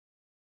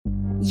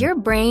Your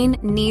brain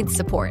needs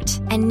support,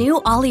 and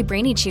new Ollie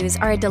Brainy Chews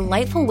are a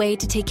delightful way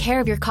to take care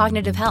of your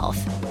cognitive health.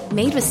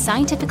 Made with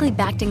scientifically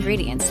backed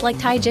ingredients like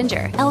Thai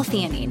ginger,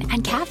 L-theanine,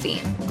 and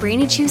caffeine,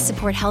 Brainy Chews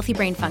support healthy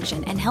brain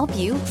function and help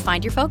you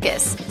find your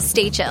focus,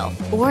 stay chill,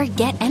 or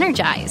get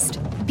energized.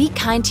 Be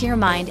kind to your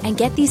mind and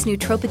get these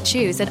nootropic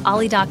chews at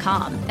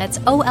ollie.com.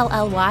 That's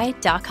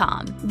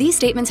OLLY.com. These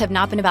statements have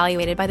not been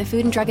evaluated by the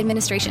Food and Drug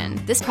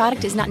Administration. This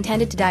product is not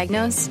intended to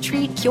diagnose,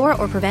 treat, cure,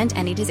 or prevent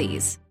any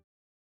disease.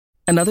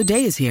 Another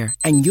day is here,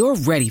 and you're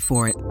ready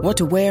for it. What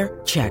to wear?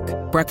 Check.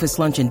 Breakfast,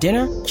 lunch, and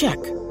dinner?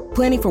 Check.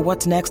 Planning for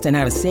what's next and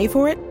how to save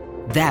for it?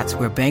 That's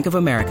where Bank of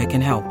America can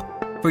help.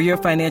 For your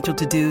financial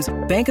to-dos,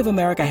 Bank of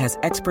America has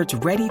experts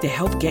ready to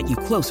help get you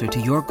closer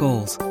to your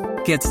goals.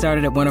 Get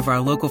started at one of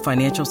our local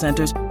financial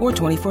centers or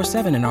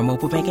 24/7 in our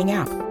mobile banking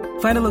app.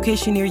 Find a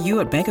location near you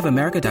at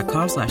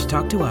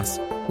bankofamerica.com/talktous.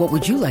 What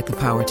would you like the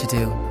power to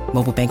do?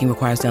 Mobile banking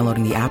requires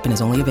downloading the app and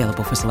is only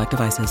available for select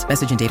devices.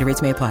 Message and data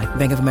rates may apply.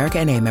 Bank of America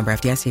N.A., member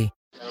FDIC.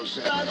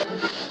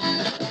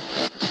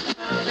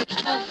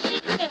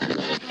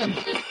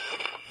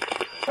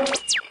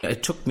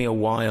 It took me a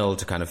while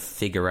to kind of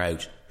figure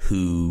out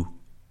who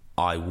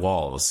I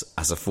was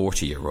as a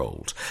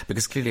 40-year-old,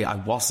 because clearly I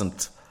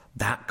wasn't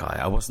that guy.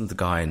 I wasn't the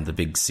guy in the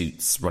big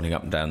suits running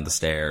up and down the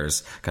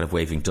stairs, kind of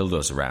waving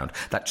dildos around.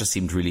 That just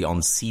seemed really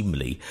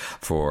unseemly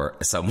for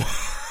someone.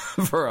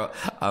 For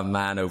a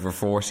man over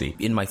 40.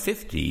 In my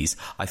 50s,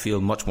 I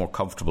feel much more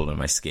comfortable in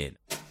my skin.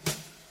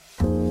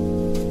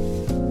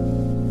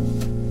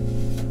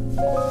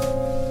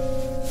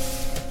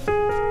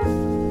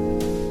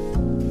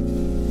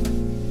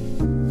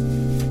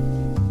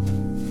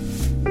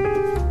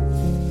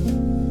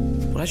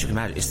 Well, as you can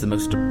imagine, it's the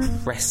most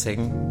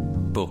depressing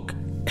book.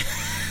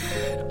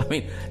 I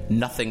mean,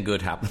 nothing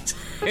good happens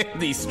in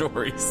these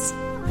stories.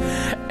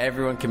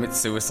 Everyone commits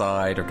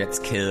suicide or gets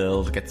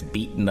killed, gets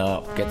beaten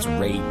up, gets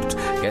raped,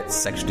 gets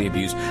sexually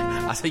abused.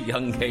 As a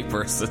young gay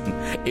person,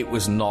 it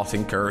was not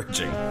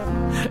encouraging.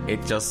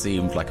 It just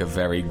seemed like a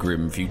very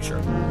grim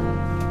future.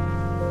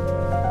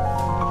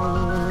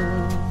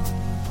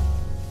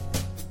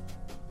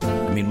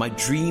 I mean, my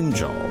dream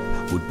job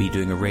would be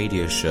doing a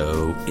radio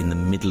show in the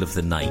middle of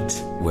the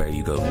night where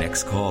you go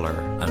next caller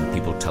and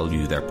people tell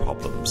you their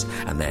problems,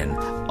 and then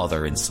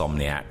other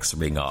insomniacs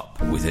ring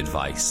up with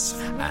advice.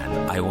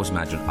 And I always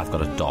imagine I've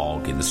got a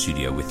dog in the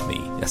studio with me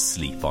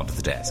asleep onto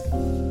the desk.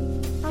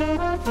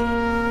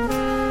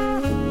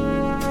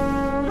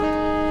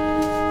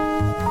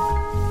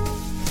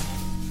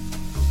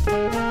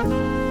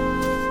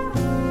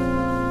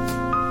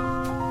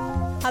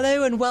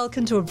 Hello and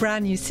welcome to a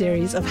brand new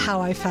series of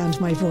How I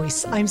Found My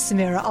Voice. I'm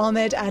Samira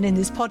Ahmed, and in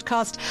this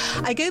podcast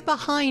I go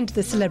behind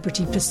the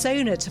celebrity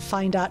persona to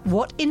find out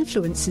what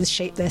influences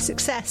shape their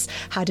success.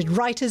 How did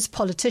writers,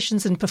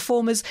 politicians and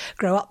performers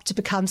grow up to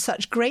become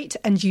such great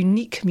and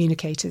unique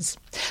communicators?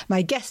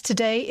 My guest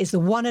today is the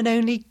one and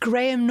only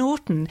Graham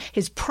Norton.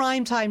 His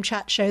primetime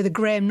chat show, The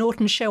Graham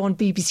Norton Show on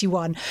BBC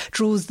One,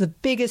 draws the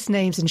biggest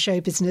names in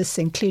show business,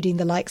 including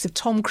the likes of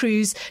Tom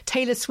Cruise,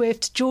 Taylor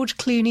Swift, George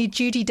Clooney,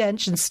 Judi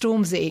Dench and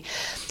Stormzy.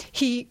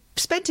 He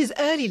spent his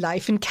early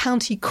life in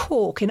County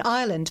Cork in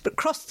Ireland, but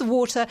crossed the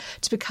water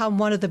to become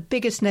one of the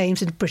biggest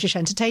names in British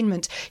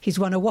entertainment. He's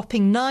won a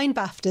whopping 9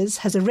 BAFTAs,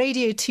 has a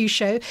Radio 2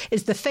 show,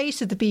 is the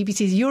face of the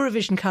BBC's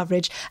Eurovision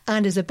coverage,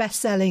 and is a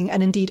best-selling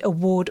and indeed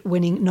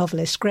award-winning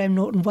novelist. Graham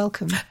Norton,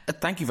 welcome.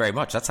 Thank you very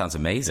much. That sounds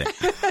amazing.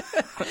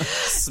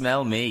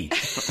 Smell me.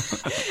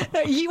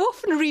 Now, you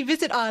often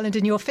revisit Ireland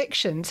in your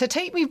fiction, so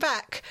take me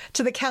back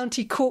to the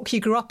County Cork you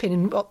grew up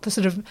in what, the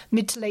sort of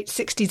mid to late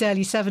 60s,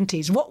 early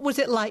 70s. What was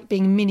it like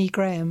being mini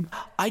Graham?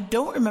 I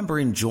don't remember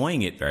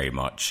enjoying it very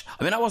much.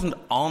 I mean, I wasn't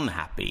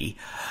unhappy,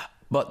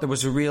 but there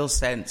was a real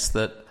sense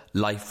that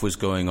life was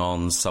going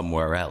on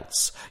somewhere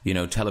else. You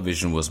know,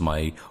 television was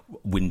my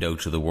window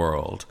to the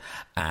world,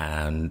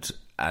 and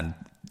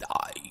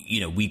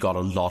you know, we got a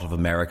lot of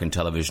American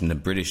television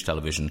and British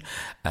television.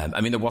 I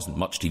mean, there wasn't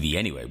much TV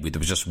anyway. There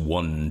was just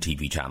one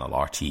TV channel,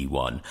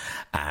 RT1,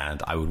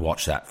 and I would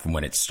watch that from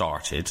when it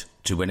started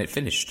to when it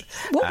finished.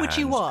 What would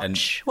you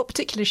watch? What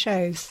particular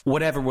shows?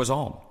 Whatever was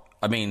on.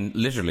 I mean,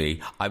 literally,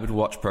 I would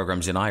watch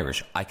programmes in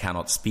Irish. I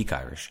cannot speak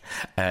Irish.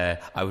 I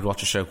would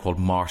watch a show called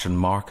Martin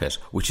Market,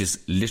 which is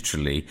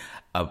literally,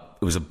 it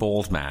was a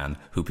bald man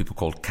who people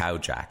called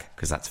Cowjack,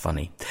 because that's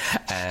funny.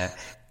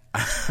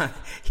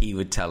 He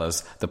would tell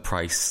us the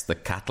price the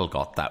cattle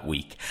got that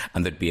week,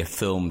 and there'd be a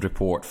filmed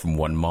report from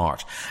one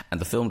mart, and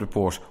the filmed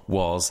report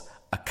was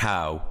a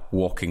cow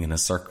walking in a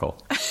circle.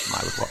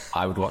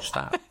 I would watch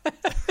that.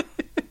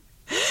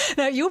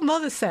 Now, your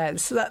mother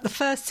says that the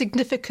first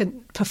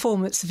significant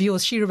performance of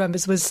yours she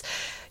remembers was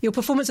your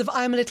performance of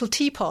I'm a Little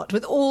Teapot,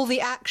 with all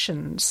the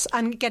actions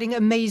and getting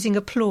amazing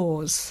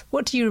applause.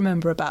 What do you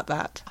remember about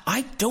that?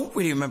 I don't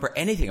really remember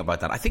anything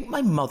about that. I think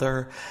my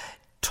mother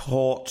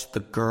taught the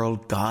girl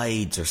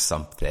guides or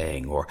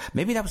something, or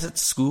maybe that was at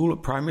school,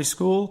 at primary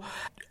school.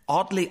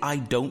 Oddly, I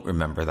don't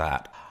remember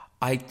that.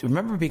 I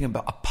remember being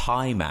a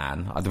Pie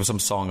Man. There was some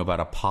song about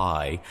a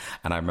pie,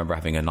 and I remember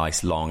having a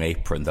nice long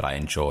apron that I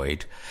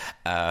enjoyed.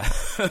 I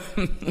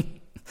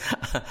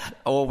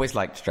always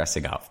liked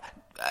dressing up.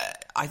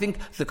 I think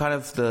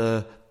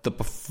the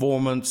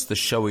performance, the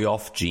showy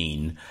off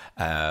gene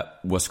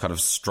was kind of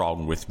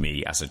strong with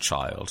me as a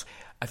child.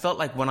 I felt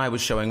like when I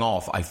was showing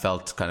off, I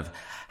felt kind of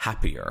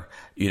happier,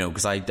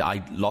 because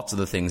I lots of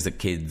the things that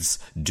kids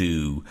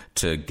do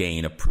to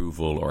gain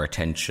approval or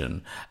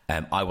attention,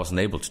 I wasn't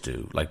able to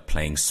do, like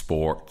playing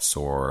sports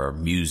or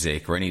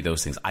music or any of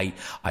those things. I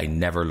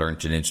never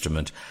learnt an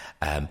instrument,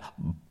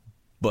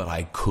 but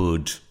I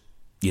could,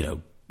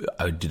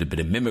 I did a bit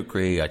of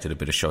mimicry, I did a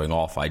bit of showing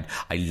off. I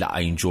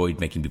enjoyed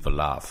making people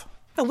laugh.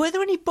 And were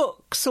there any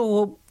books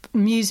or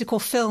music or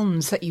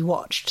films that you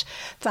watched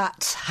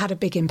that had a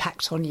big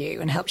impact on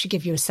you and helped you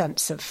give you a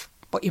sense of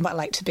what you might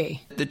like to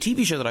be? The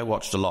TV show that I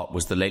watched a lot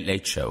was The Late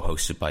Late Show,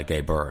 hosted by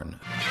Gay Byrne.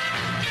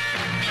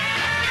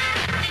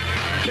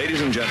 Ladies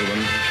and gentlemen,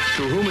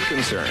 to whom it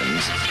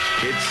concerns,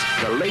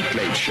 it's The Late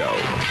Late Show.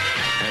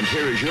 And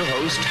here is your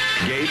host,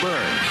 Gay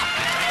Byrne.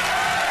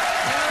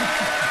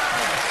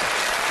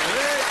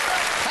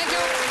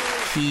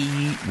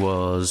 He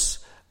was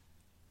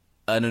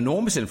an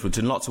enormous influence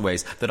in lots of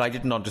ways that I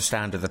didn't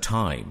understand at the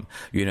time.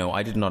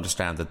 I didn't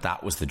understand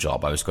that was the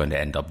job I was going to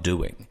end up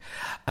doing.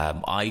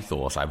 I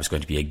thought I was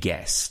going to be a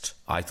guest.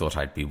 I thought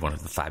I'd be one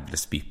of the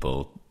fabulous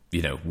people,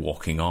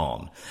 walking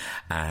on.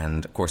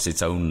 And, of course,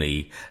 it's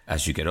only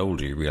as you get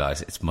older you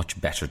realise it's much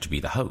better to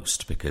be the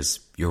host because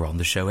you're on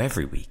the show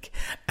every week.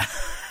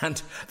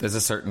 And there's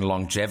a certain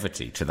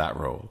longevity to that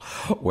role.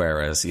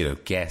 Whereas,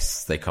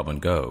 guests, they come and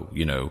go,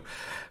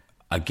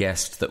 A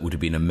guest that would have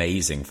been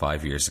amazing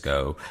 5 years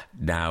ago,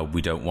 now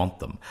we don't want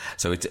them.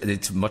 So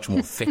it's much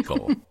more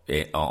fickle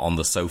on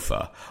the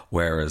sofa,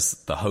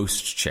 whereas the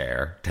host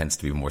chair tends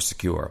to be more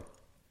secure.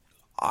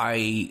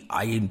 I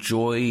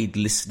enjoyed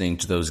listening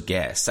to those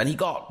guests, and he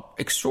got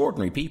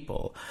extraordinary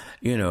people,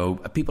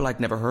 people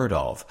I'd never heard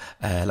of,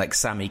 like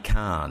Sami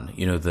Khan,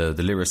 the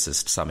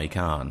lyricist Sami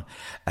Khan.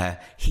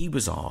 He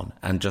was on,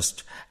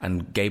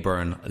 and Gay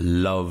Byrne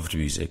loved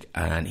music,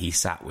 and he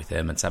sat with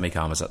him, and Sami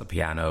Khan was at the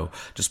piano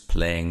just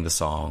playing the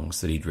songs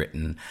that he'd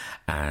written.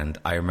 And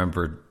I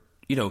remember,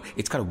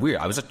 it's kind of weird.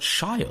 I was a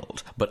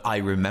child, but I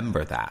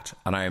remember that,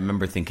 and I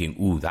remember thinking,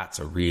 ooh, that's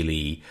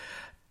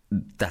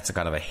a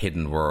kind of a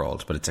hidden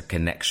world, but it's a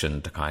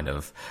connection to kind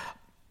of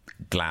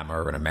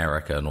glamour and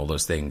America and all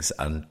those things.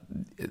 And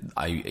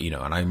I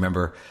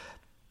remember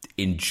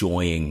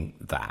enjoying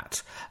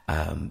that.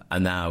 And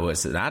now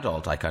as an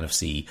adult, I kind of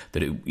see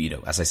that,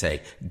 as I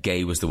say,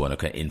 Gay was the one who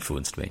kind of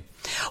influenced me.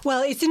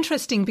 Well, it's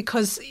interesting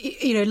because,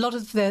 a lot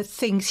of the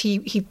things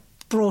he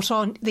brought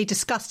on, they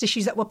discussed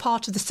issues that were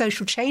part of the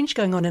social change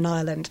going on in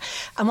Ireland.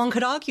 And one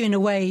could argue, in a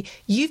way,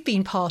 you've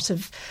been part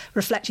of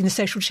reflecting the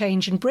social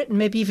change in Britain,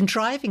 maybe even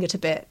driving it a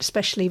bit,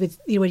 especially with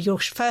your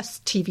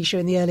first TV show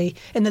in the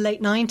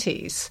late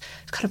 90s,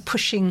 kind of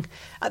pushing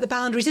at the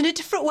boundaries in a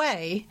different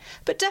way,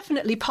 but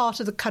definitely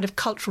part of the kind of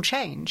cultural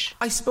change.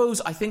 I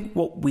think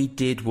what we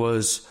did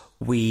was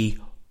we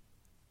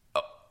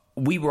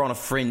were on a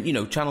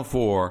fringe, Channel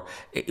 4,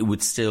 it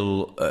would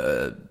still,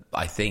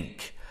 I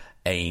think,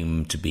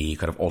 aim to be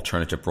kind of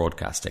alternative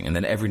broadcasting, and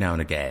then every now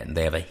and again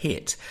they have a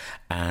hit,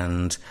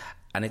 and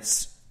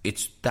it's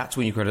that's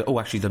when you kind of,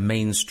 actually the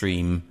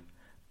mainstream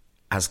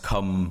has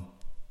come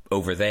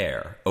over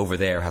there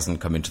hasn't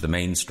come into the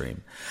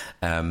mainstream,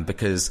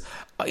 because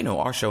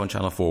our show on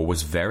Channel 4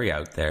 was very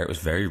out there, it was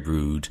very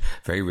rude,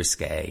 very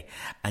risque,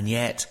 and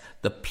yet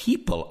the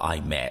people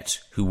I met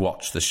who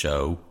watched the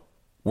show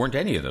weren't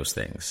any of those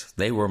things.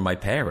 They were my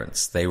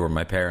parents. They were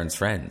my parents'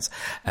 friends.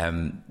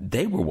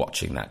 They were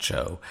watching that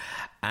show.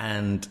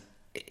 And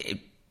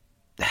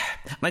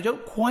I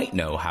don't quite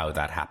know how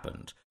that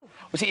happened.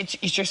 Well, see,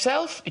 it's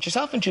yourself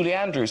and Julie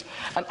Andrews.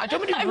 And I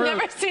don't mean to I've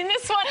never seen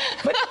this one.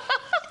 But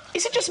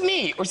is it just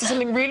me, or is there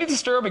something really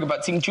disturbing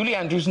about seeing Julie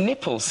Andrews'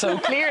 nipples so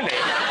clearly?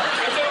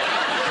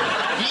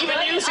 Even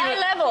using eye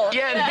level.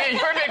 Yeah,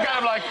 you're kind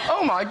of like,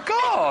 oh my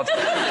God,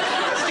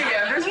 that's Julie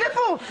Andrews'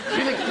 nipple.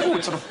 You think, oh,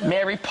 it's sort of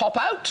Mary pop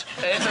out.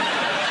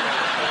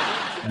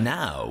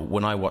 Now,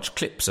 when I watch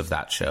clips of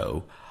that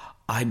show,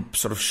 I'm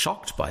sort of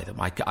shocked by them.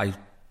 I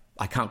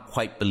can't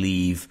quite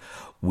believe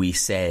we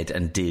said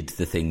and did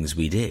the things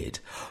we did.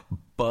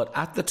 But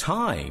at the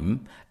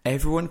time,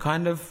 everyone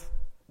kind of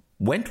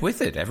went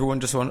with it. Everyone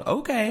just went,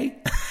 okay,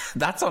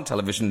 that's on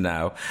television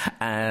now.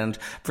 And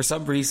for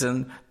some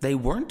reason, they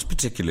weren't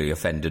particularly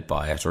offended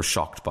by it or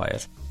shocked by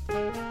it.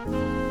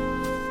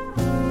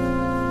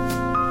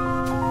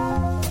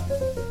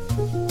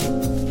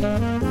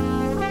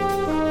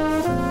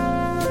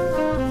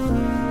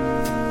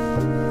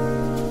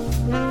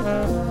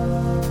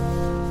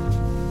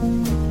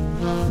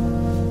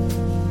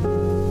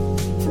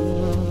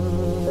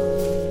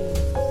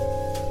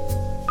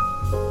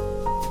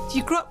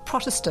 You grew up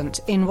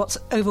Protestant in what's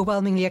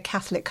overwhelmingly a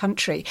Catholic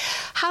country.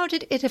 How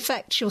did it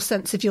affect your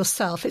sense of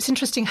yourself? It's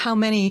interesting how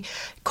many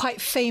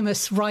quite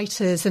famous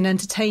writers and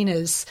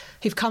entertainers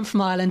who've come from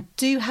Ireland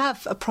do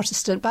have a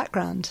Protestant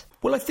background.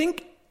 Well, I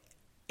think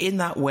in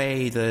that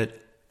way that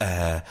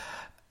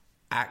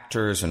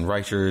actors and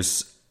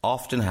writers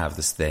often have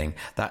this thing,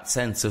 that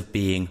sense of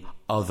being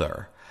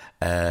other.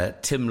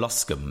 Tim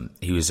Luscombe,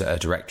 he was a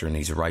director and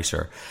he's a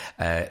writer,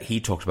 he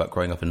talked about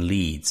growing up in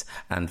Leeds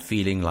and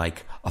feeling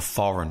like a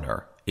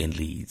foreigner in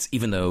Leeds,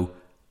 even though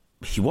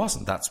he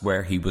wasn't. That's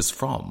where he was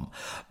from.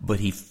 But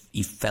he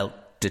felt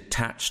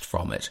detached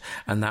from it,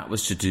 and that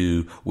was to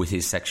do with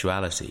his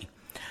sexuality.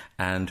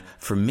 And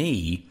for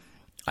me,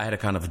 I had a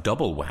kind of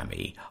double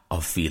whammy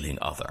of feeling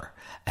other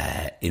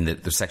in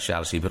the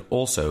sexuality, but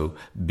also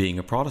being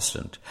a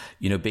Protestant.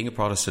 You know, being a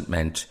Protestant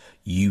meant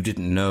you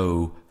didn't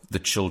know the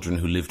children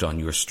who lived on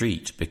your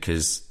street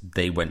because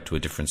they went to a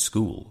different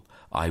school.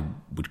 I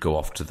would go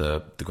off to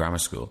the grammar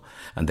school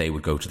and they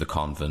would go to the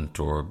convent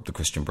or the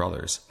Christian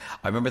Brothers.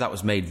 I remember that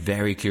was made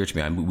very clear to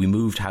me. We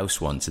moved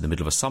house once in the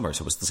middle of a summer,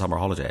 so it was the summer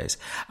holidays,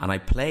 and I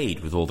played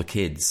with all the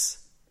kids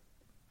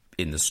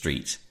in the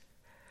street.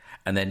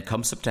 And then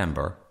come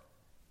September,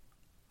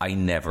 I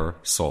never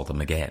saw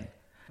them again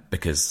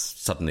because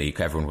suddenly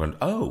everyone went,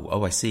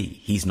 oh, I see.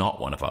 He's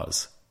not one of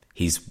us.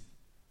 He's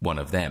one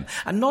of them.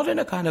 And not in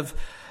a kind of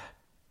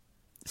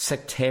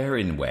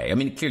sectarian way. I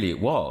mean, clearly it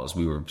was.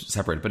 We were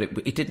separated,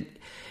 but it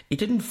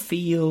didn't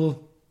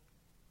feel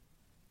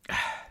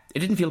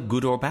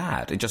good or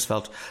bad. It just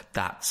felt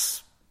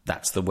that's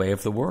the way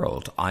of the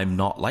world. I'm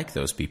not like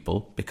those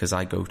people because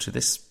I go to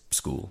this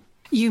school.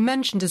 You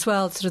mentioned as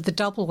well sort of the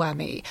double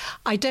whammy.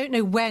 I don't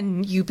know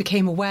when you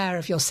became aware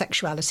of your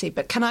sexuality,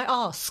 but can I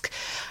ask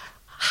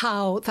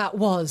how that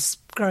was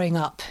growing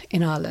up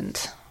in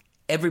Ireland?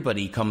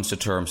 Everybody comes to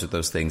terms with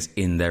those things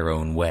in their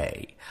own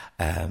way.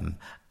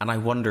 And I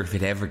wonder if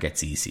it ever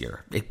gets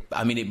easier.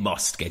 It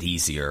must get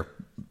easier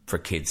for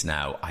kids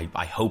now.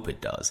 I hope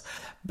it does.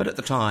 But at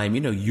the time,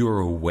 you're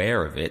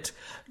aware of it.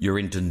 You're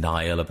in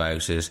denial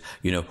about it.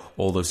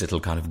 All those little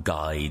kind of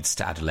guides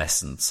to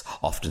adolescence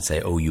often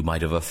say, oh, you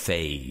might have a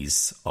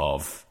phase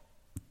of,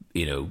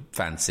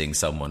 fancying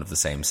someone of the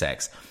same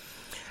sex.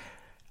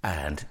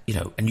 And,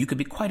 and you could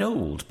be quite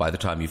old by the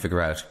time you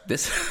figure out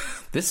this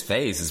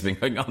phase has been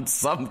going on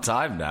some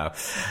time now.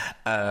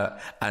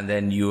 And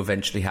then you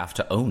eventually have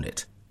to own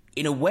it.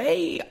 In a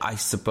way, I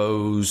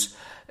suppose,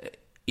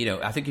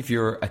 I think if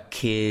you're a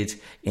kid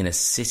in a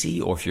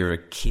city or if you're a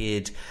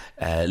kid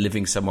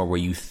living somewhere where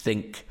you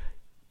think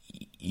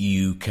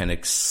you can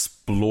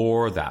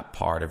explore that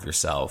part of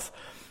yourself,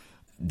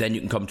 then you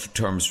can come to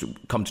terms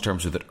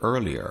with it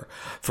earlier.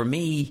 For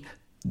me,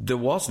 there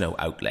was no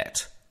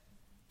outlet.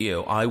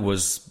 I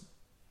was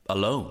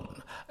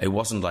alone. It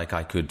wasn't like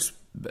I could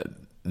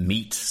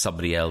meet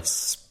somebody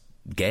else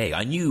gay.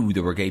 I knew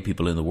there were gay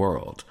people in the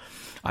world.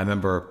 I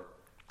remember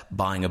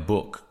buying a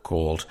book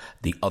called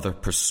The Other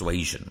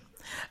Persuasion,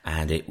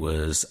 and it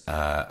was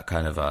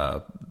kind of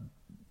a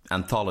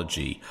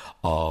anthology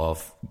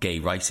of gay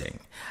writing,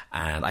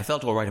 and I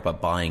felt all right about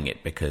buying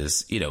it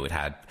because it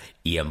had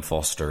E.M.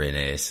 Foster in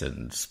it,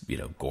 and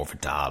Gore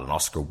Vidal and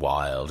Oscar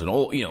Wilde, and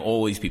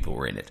all these people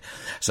were in it,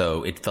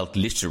 so it felt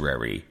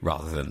literary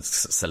rather than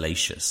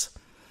salacious.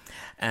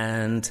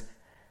 And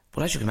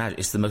well, as you can imagine,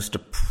 it's the most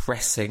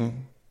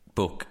depressing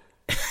book.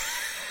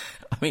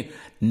 I mean,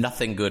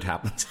 nothing good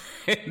happens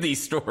in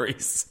these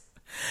stories.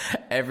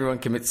 Everyone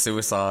commits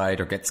suicide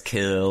or gets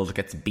killed,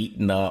 gets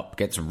beaten up,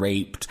 gets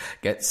raped,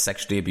 gets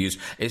sexually abused.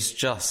 It's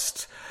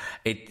just,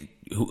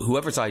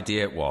 whoever's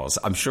idea it was,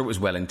 I'm sure it was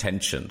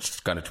well-intentioned,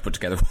 kind of to put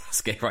together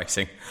gay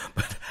writing,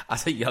 but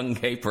as a young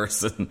gay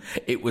person,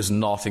 it was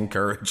not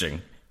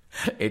encouraging.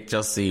 It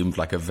just seemed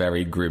like a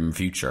very grim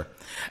future.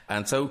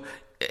 And so,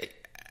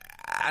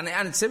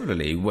 and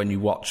similarly, when you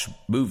watch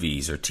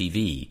movies or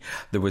TV,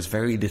 there was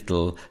very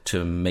little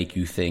to make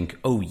you think,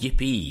 oh,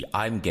 yippee,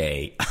 I'm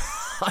gay.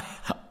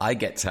 I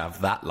get to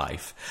have that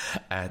life.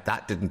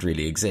 That didn't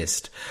really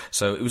exist.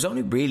 So it was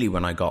only really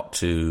when I got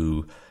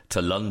to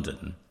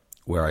London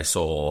where I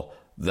saw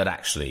that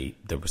actually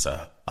there was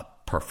a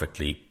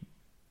perfectly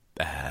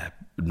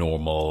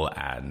normal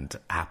and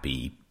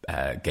happy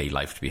gay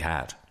life to be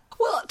had.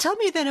 Well, tell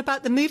me then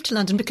about the move to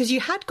London, because you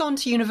had gone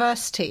to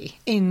university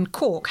in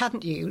Cork,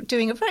 hadn't you,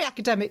 doing a very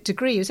academic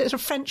degree. Was it sort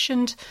of French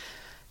and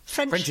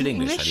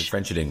English? I did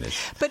French and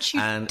English. But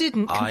you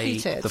didn't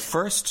complete it. The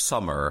first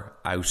summer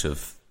out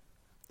of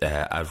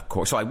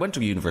Cork, so I went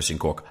to university in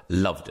Cork,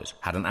 loved it,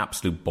 had an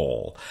absolute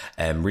ball,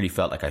 really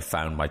felt like I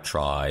found my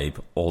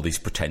tribe, all these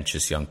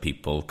pretentious young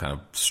people kind of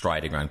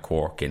striding around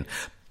Cork in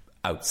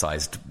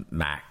outsized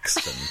Macs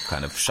and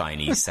kind of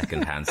shiny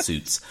second-hand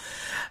suits.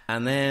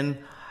 And then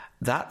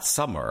that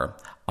summer,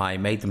 I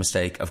made the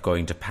mistake of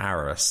going to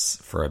Paris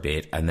for a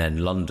bit and then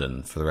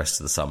London for the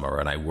rest of the summer,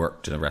 and I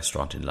worked in a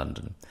restaurant in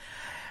London.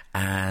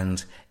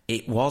 And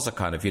it was a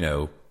kind of,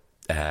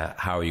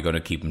 how are you going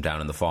to keep them down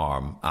in the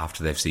farm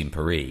after they've seen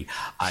Paris?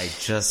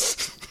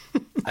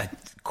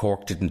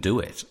 Cork didn't do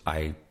it.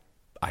 I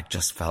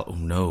just felt, oh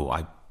no,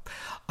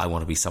 I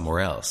want to be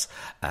somewhere else.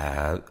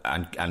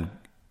 And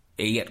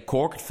yet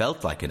Cork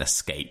felt like an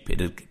escape.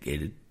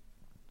 It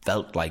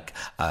felt like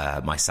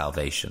my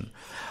salvation.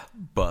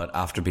 But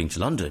after being to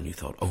London, you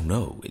thought, oh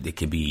no, it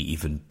can be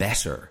even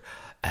better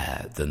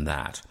than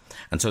that.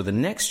 And so the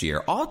next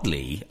year,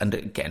 oddly, and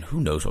again, who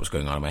knows what was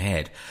going on in my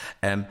head,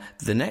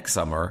 the next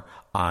summer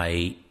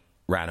I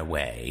ran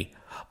away.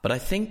 But I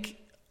think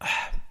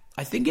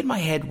in my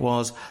head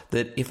was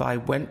that if I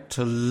went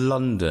to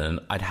London,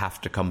 I'd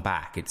have to come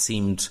back. It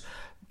seemed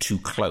too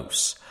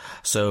close.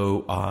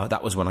 So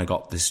that was when I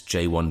got this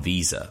J1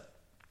 visa,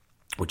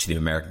 which the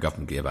American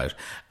government gave out,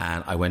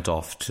 and I went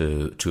off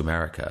to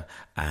America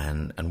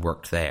and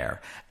worked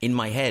there. In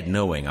my head,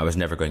 knowing I was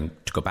never going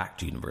to go back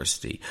to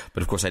university.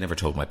 But of course, I never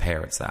told my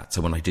parents that.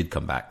 So when I did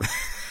come back,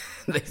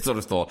 they sort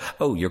of thought,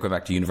 "Oh, you're going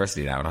back to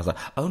university now," and I was like,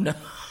 "Oh no."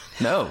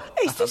 No.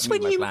 Is this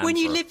when you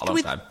lived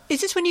with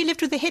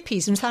the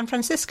hippies in San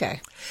Francisco?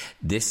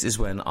 This is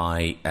when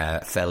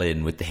I fell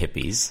in with the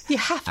hippies. You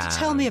have to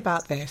tell me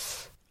about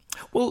this.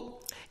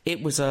 Well,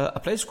 it was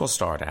a place called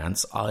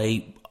Stardance.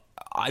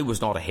 I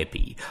was not a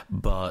hippie,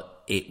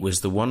 but it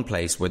was the one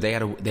place where they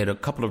had a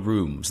couple of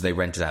rooms they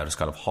rented out as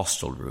kind of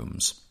hostel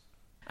rooms,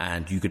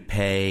 and you could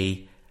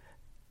pay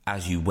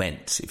as you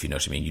went, if you know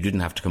what I mean. You didn't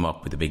have to come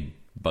up with a big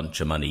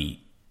bunch of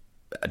money,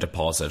 a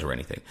deposit or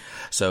anything.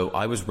 So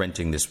I was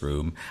renting this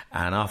room,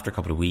 and after a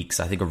couple of weeks,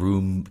 I think a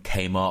room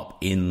came up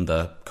in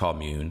the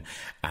commune,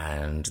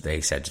 and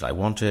they said, did I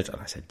want it? And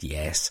I said,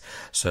 yes.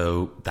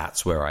 So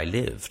that's where I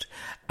lived.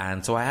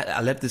 And so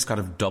I lived this kind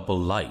of double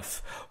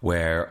life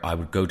where I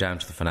would go down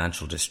to the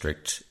financial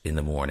district in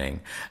the morning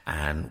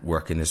and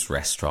work in this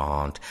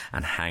restaurant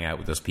and hang out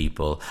with those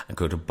people and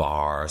go to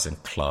bars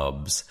and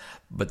clubs.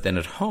 But then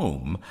at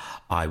home,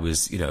 I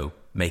was,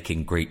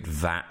 making great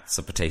vats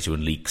of potato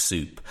and leek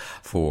soup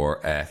for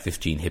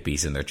 15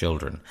 hippies and their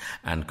children,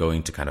 and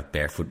going to kind of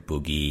barefoot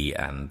boogie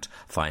and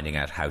finding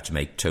out how to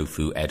make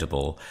tofu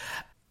edible.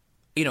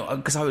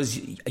 Because I was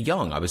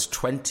young, I was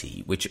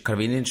 20, which kind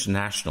of in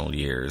international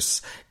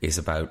years is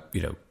about,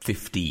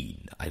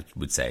 15, I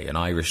would say. An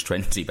Irish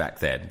 20 back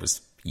then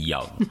was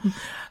young.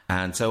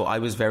 And so I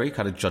was very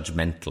kind of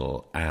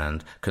judgmental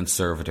and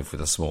conservative with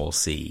a small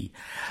c.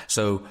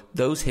 So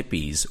those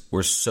hippies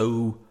were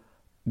so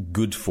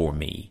good for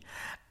me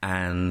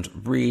and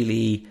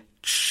really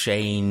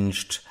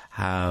changed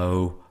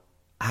how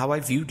I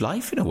viewed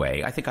life in a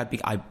way. I think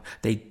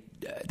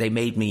they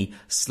made me,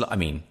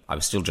 I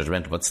was still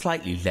judgmental, but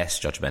slightly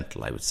less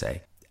judgmental, I would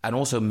say. And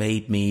also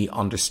made me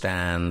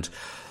understand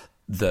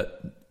that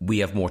we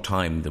have more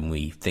time than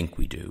we think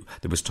we do.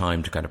 There was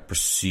time to kind of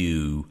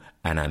pursue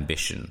an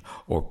ambition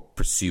or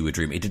pursue a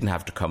dream. It didn't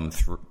have to come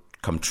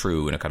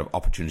true in a kind of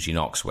opportunity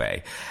knocks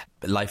way.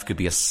 Life could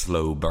be a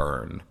slow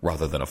burn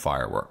rather than a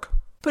firework.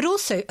 But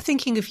also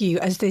thinking of you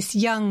as this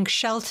young,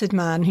 sheltered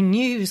man who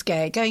knew he was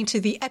gay, going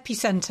to the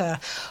epicenter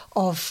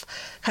of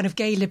kind of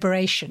gay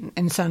liberation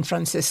in San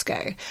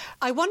Francisco.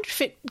 I wonder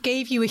if it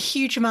gave you a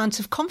huge amount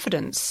of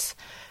confidence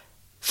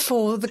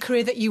for the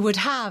career that you would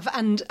have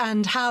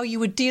and how you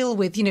would deal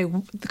with,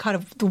 the kind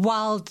of the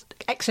wild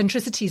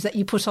eccentricities that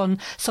you put on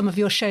some of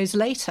your shows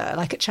later,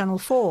 like at Channel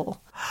 4.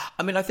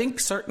 I think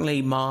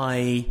certainly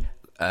my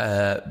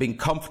being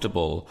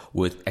comfortable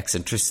with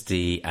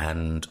eccentricity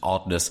and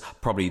oddness,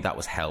 probably that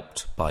was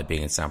helped by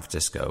being in San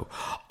Francisco.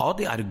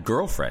 Oddly, I had a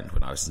girlfriend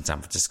when I was in San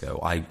Francisco.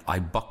 I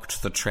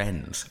bucked the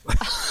trend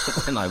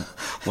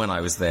when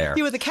I was there.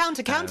 You were the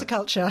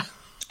counterculture.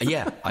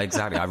 Yeah,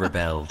 exactly. I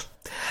rebelled.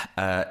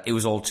 It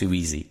was all too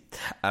easy.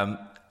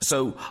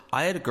 So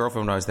I had a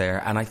girlfriend when I was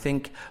there, and I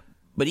think,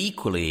 but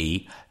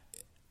equally,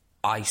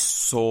 I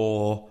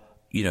saw,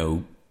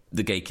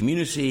 the gay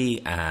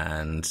community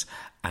and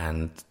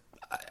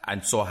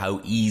saw how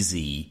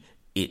easy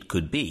it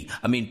could be.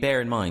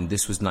 Bear in mind,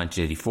 this was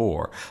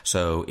 1984,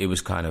 so it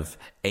was kind of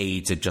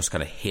AIDS had just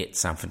kind of hit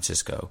San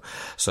Francisco.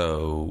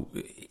 So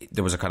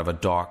there was a kind of a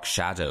dark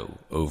shadow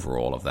over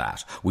all of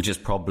that, which is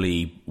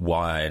probably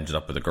why I ended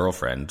up with a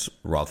girlfriend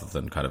rather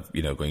than kind of,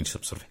 going to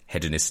some sort of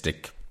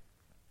hedonistic,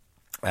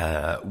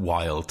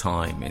 wild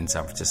time in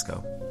San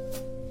Francisco.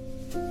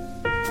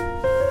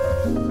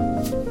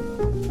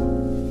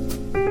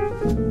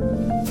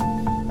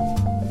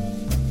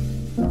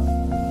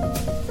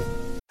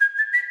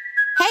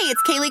 Hey,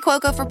 it's Kaylee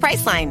Cuoco for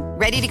Priceline.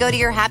 Ready to go to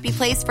your happy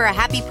place for a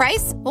happy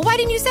price? Well, why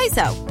didn't you say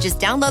so? Just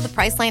download the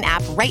Priceline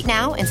app right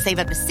now and save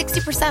up to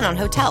 60% on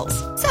hotels.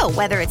 So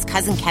whether it's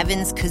Cousin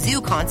Kevin's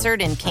Kazoo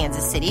Concert in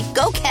Kansas City,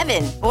 go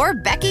Kevin, or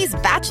Becky's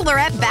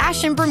Bachelorette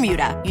Bash in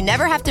Bermuda, you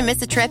never have to miss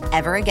a trip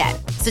ever again.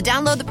 So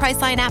download the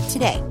Priceline app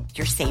today.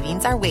 Your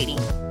savings are waiting.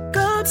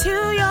 Go to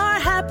your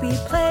happy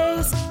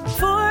place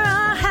for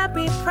a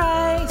happy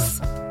price.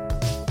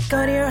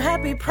 Go to your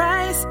happy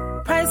price,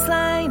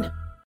 Priceline.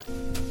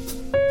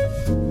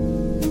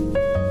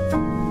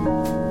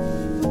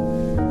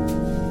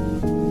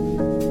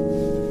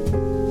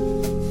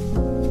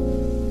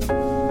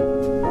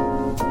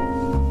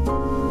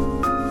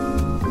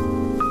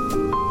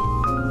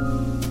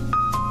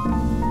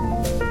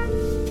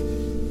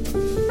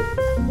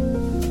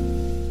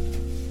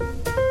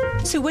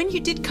 So when you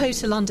did go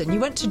to London, you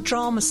went to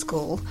drama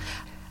school.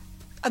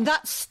 And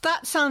that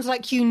sounds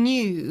like you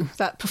knew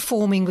that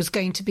performing was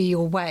going to be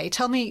your way.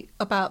 Tell me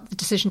about the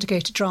decision to go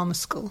to drama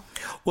school.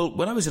 Well,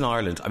 when I was in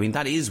Ireland, I mean,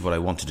 that is what I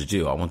wanted to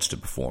do. I wanted to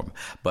perform.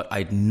 But I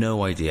had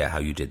no idea how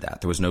you did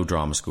that. There was no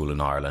drama school in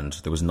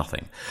Ireland. There was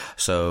nothing.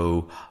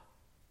 So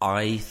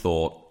I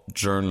thought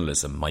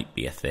journalism might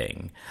be a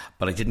thing,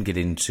 but I didn't get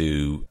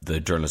into the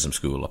journalism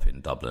school up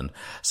in Dublin.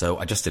 So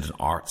I just did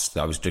I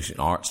was doing an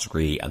arts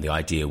degree, and the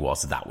idea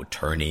was that would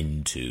turn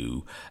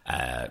into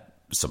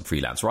some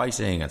freelance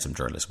writing and some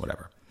journalism,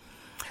 whatever.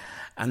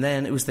 And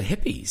then it was the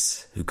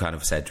hippies who kind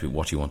of said to me,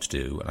 what do you want to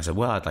do? And I said,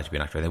 well, I'd like to be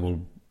an actor. And they said,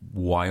 well,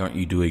 why aren't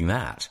you doing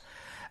that?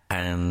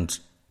 And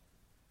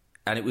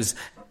it was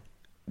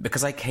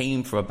because I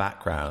came from a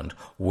background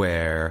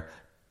where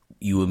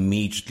you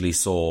immediately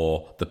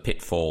saw the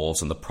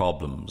pitfalls and the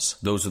problems.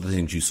 Those are the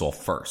things you saw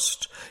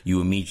first.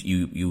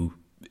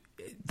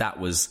 That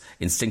was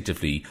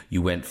instinctively,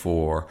 you went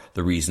for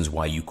the reasons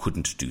why you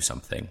couldn't do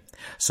something.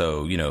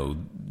 So,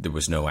 there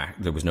was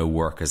no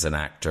work as an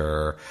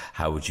actor.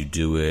 How would you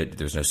do it?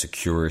 There's no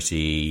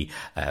security,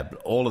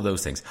 all of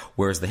those things.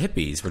 Whereas the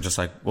hippies were just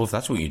like, well, if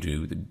that's what you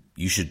do,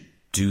 you should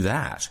do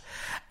that.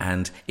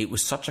 And it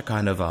was such a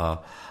kind of a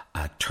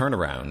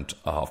turnaround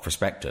of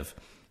perspective.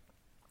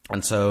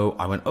 And so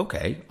I went,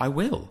 okay, I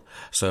will.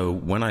 So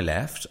when I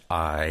left,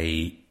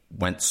 I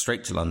went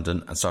straight to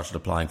London and started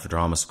applying for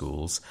drama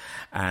schools.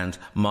 And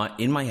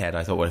in my head,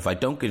 I thought, well, if I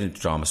don't get into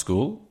drama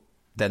school,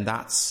 then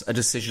that's a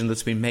decision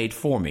that's been made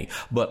for me.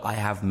 But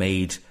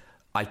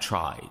I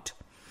tried.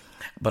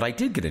 But I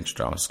did get into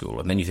drama school.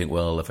 And then you think,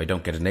 well, if I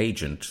don't get an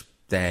agent,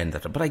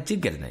 but I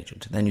did get an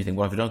agent. And then you think,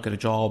 well, if I don't get a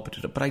job,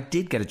 but I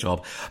did get a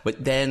job.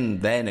 But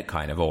then it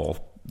kind of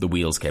the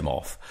wheels came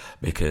off,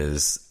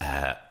 because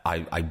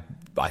I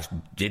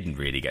didn't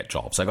really get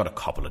jobs. I got a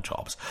couple of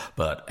jobs,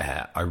 but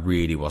I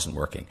really wasn't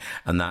working.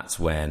 And that's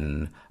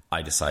when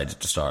I decided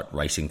to start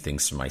writing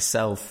things for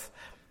myself.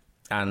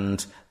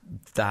 And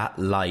that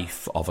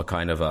life of a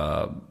kind of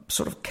a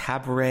sort of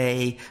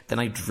cabaret, then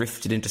I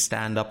drifted into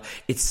stand-up.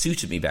 It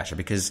suited me better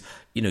because,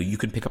 you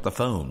can pick up the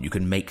phone, you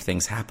can make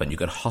things happen, you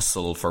can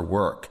hustle for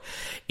work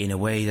in a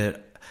way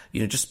that,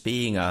 just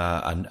being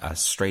a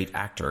straight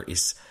actor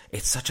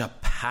it's such a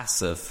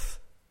passive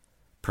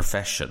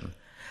profession.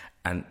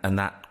 And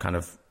that kind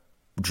of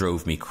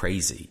drove me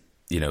crazy.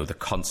 The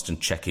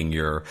constant checking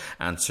your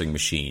answering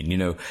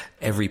machine.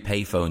 Every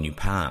payphone you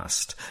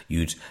passed,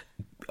 you'd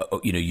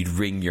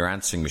ring your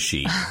answering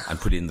machine and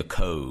put in the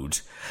code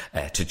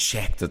to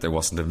check that there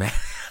wasn't a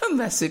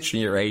message from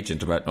your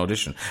agent about an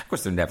audition. Of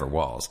course, there never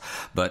was.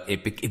 But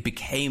it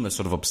became a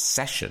sort of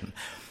obsession.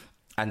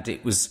 And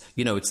it was,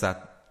 it's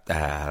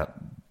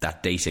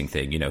that dating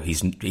thing,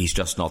 he's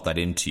just not that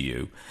into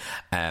you.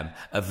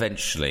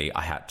 Eventually,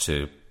 I had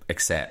to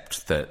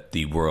accept that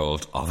the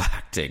world of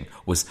acting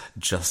was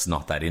just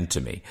not that into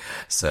me.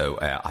 So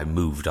I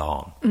moved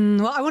on.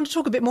 Well, I want to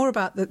talk a bit more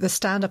about the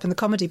stand-up and the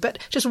comedy, but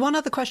just one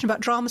other question about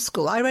drama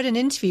school. I read an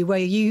interview where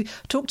you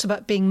talked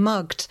about being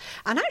mugged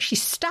and actually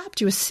stabbed.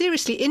 You were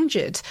seriously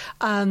injured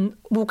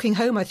walking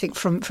home, I think,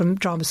 from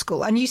drama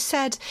school. And you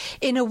said,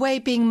 in a way,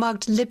 being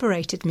mugged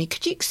liberated me.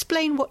 Could you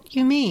explain what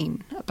you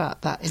mean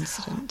about that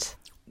incident?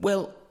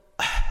 Well,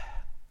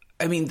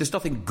 I mean, there's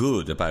nothing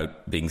good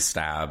about being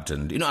stabbed,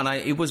 and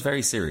it was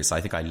very serious.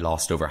 I think I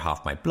lost over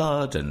half my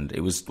blood, and it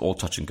was all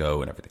touch and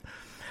go and everything.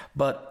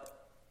 But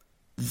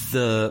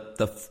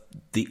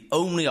the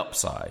only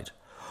upside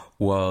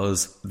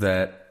was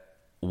that,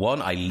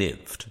 one, I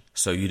lived.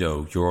 So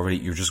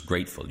you're just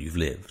grateful you've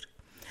lived,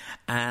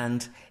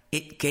 and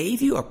it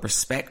gave you a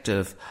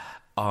perspective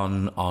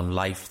on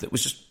life that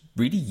was just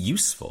really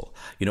useful.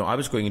 I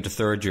was going into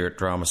third year at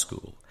drama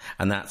school,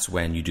 and that's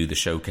when you do the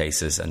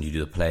showcases and you do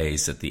the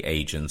plays that the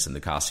agents and the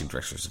casting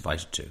directors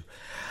invited to.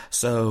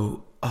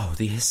 So,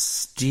 the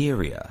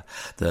hysteria,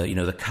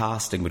 the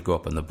casting would go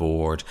up on the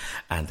board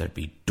and there'd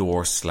be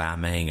door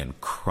slamming and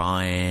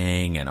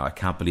crying and I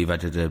can't believe I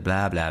did it,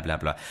 blah, blah, blah,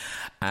 blah.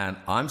 And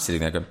I'm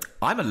sitting there going,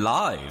 I'm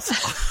alive.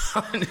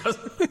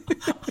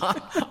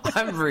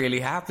 I'm really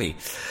happy.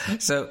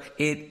 So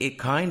it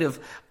kind of,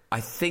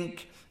 I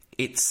think,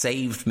 it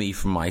saved me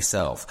from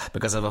myself,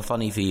 because I have a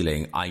funny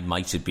feeling I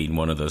might have been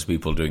one of those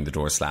people doing the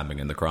door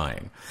slamming and the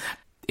crying.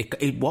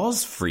 It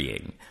was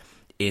freeing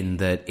in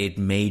that it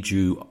made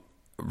you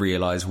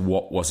realise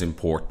what was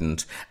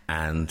important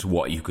and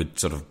what you could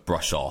sort of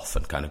brush off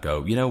and kind of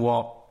go, you know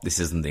what? This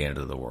isn't the end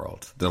of the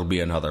world. There'll be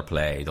another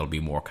play. There'll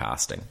be more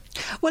casting.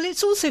 Well,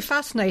 it's also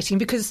fascinating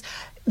because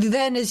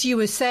then, as you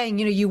were saying,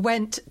 you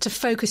went to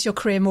focus your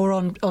career more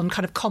on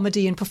kind of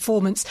comedy and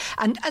performance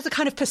and as a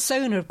kind of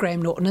persona of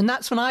Graham Norton. And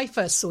that's when I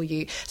first saw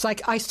you. So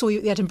I saw you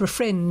at the Edinburgh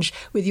Fringe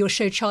with your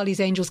show Charlie's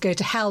Angels Go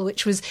to Hell,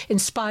 which was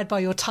inspired by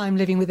your time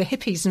living with the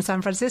hippies in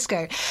San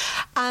Francisco.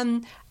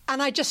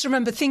 And I just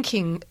remember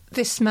thinking,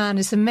 this man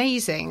is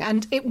amazing.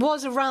 And it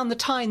was around the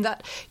time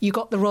that you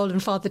got the role in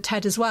Father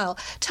Ted as well.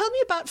 Tell me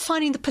about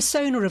finding the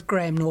persona of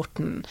Graham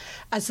Norton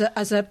as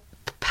a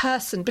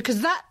person,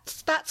 because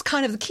that's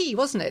kind of the key,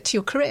 wasn't it, to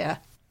your career?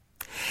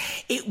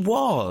 It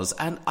was.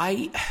 And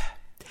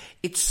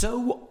it's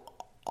so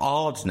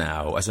odd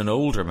now, as an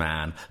older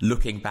man,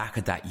 looking back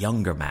at that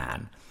younger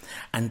man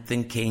and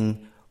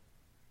thinking,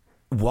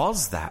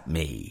 was that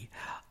me?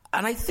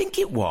 And I think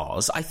it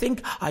was. I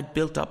think I'd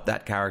built up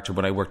that character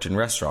when I worked in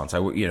restaurants,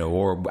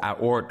 or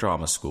at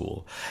drama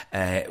school.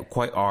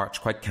 Quite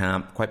arch, quite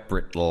camp, quite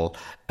brittle.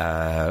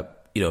 A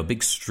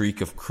big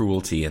streak of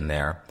cruelty in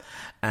there,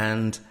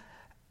 and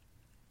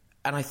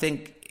I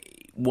think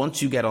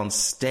once you get on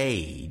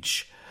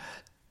stage,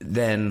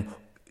 then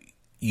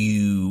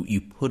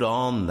you put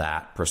on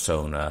that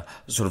persona,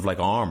 sort of like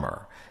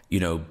armor,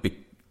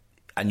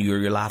 and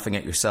you're laughing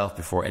at yourself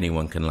before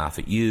anyone can laugh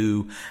at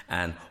you,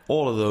 and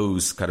all of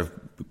those kind of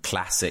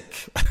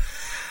classic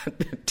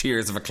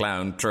tears of a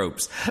clown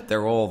tropes,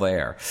 they're all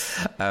there.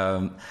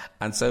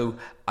 And so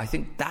I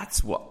think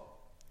that's what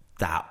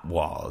that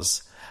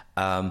was.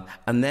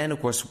 And then,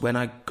 of course, when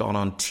I got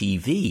on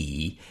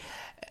TV,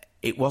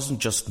 it wasn't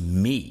just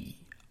me.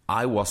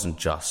 I wasn't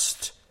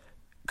just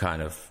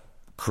kind of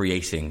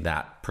creating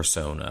that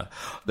persona.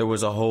 There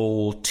was a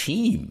whole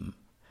team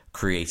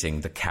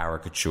creating the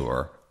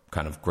caricature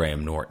kind of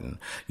Graham Norton.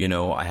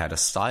 I had a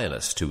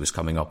stylist who was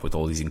coming up with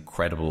all these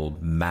incredible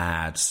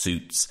mad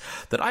suits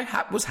that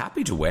I was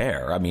happy to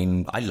wear. I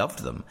mean, I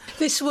loved them.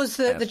 This was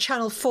the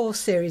Channel 4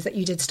 series that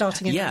you did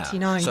starting in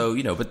 99.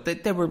 So,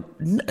 but there were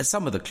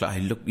some of the, I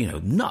looked,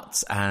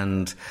 nuts.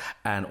 And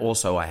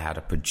also I had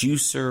a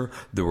producer,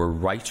 there were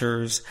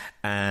writers,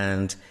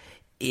 and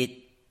in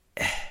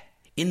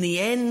the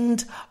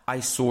end,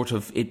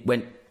 it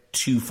went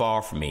too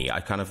far for me. I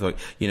kind of thought,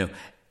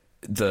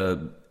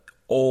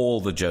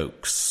 all the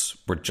jokes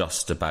were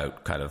just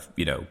about kind of,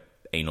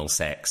 anal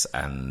sex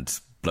and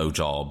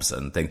blowjobs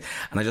and things.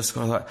 And I just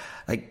kind of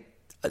thought,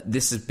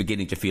 this is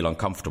beginning to feel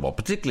uncomfortable,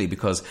 particularly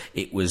because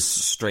it was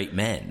straight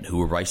men who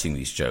were writing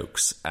these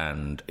jokes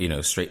and,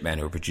 straight men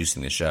who were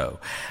producing the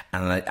show.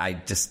 And I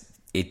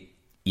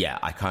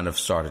kind of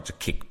started to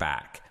kick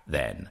back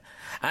then.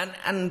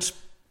 And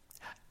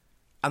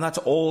that's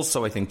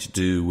also, I think, to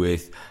do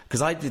with,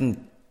 because I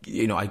didn't,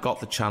 I got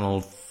the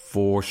Channel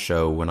 4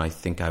 show when I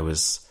think I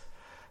was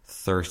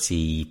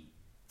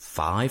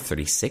 35,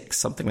 36,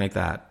 something like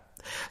that.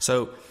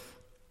 So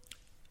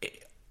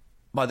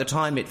by the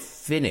time it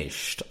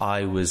finished,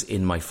 I was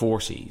in my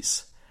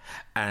 40s.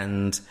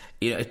 And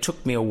it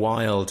took me a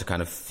while to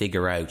kind of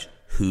figure out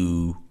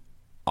who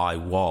I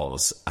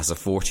was as a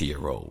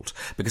 40-year-old.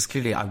 Because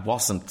clearly I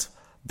wasn't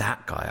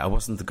that guy. I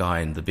wasn't the guy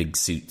in the big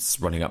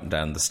suits running up and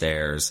down the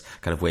stairs,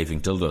 kind of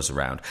waving dildos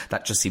around.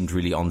 That just seemed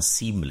really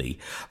unseemly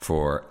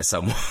for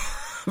someone...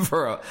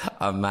 for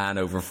a man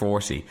over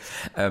 40.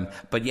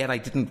 But yet I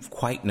didn't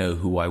quite know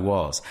who I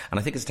was. And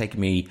I think it's taken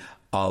me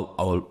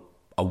a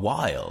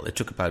while. It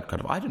took about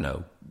kind of, I don't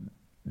know,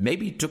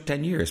 maybe it took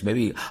 10 years, but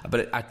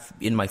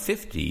in my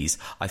 50s,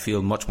 I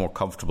feel much more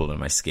comfortable in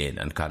my skin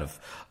and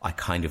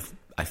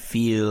I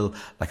feel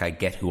like I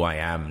get who I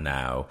am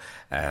now,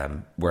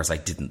 whereas I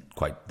didn't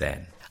quite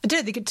then. I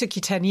don't think it took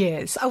you 10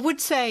 years. I would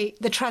say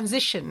the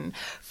transition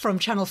from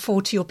Channel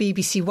 4 to your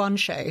BBC One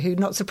show, who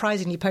not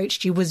surprisingly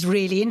poached you, was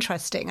really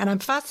interesting. And I'm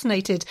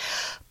fascinated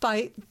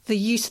by the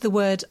use of the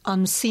word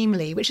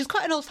unseemly, which is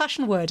quite an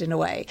old-fashioned word in a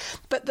way.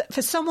 But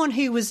for someone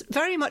who was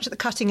very much at the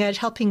cutting edge,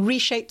 helping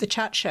reshape the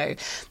chat show,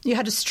 you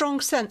had a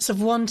strong sense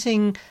of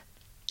wanting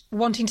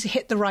to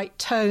hit the right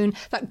tone,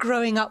 that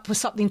growing up was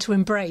something to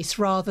embrace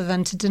rather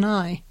than to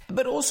deny.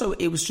 But also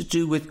it was to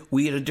do with,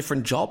 we had a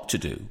different job to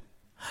do.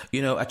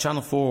 At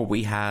Channel 4,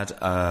 we had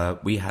a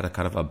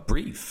kind of a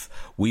brief.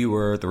 We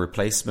were the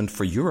replacement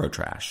for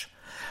Eurotrash.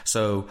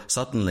 So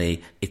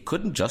suddenly, it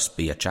couldn't just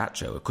be a chat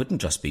show. It couldn't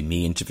just be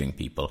me interviewing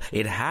people.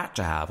 It had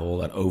to have all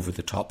that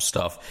over-the-top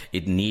stuff.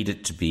 It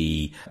needed to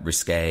be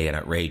risque and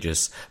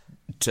outrageous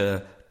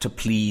to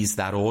please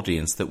that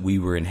audience that we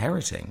were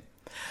inheriting.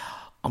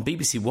 On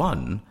BBC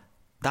One,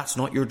 that's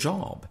not your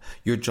job.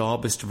 Your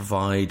job is to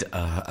provide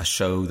a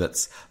show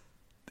that's,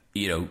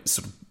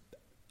 sort of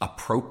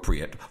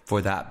appropriate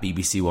for that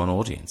BBC One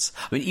audience.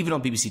 I mean, even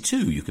on BBC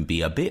Two, you can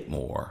be a bit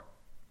more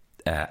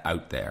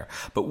out there.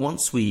 But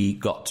once we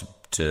got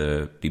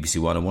to BBC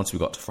One and once we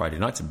got to Friday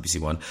nights on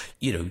BBC One,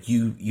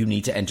 you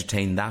need to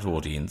entertain that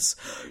audience.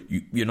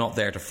 You're not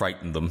there to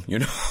frighten them. You're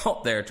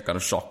not there to kind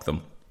of shock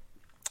them.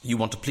 You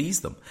want to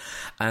please them.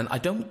 And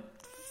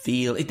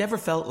it never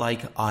felt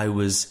like I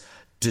was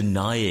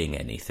denying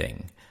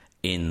anything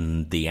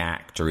in the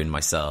act or in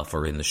myself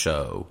or in the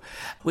show.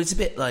 Well, it's a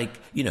bit like,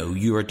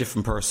 you're a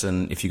different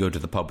person if you go to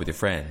the pub with your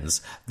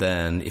friends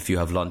than if you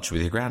have lunch with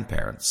your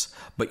grandparents.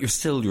 But you're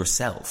still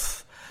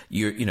yourself.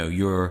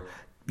 You're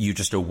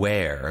just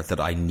aware that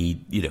I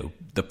need,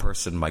 the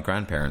person my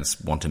grandparents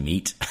want to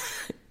meet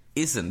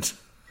isn't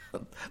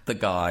the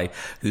guy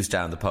who's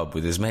down the pub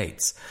with his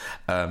mates.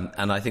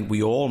 And I think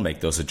we all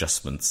make those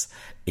adjustments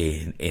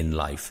in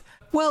life.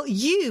 Well,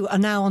 you are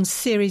now on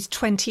series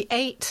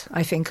 28,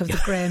 I think, of the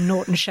Graham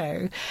Norton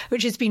Show,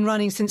 which has been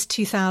running since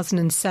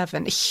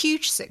 2007. A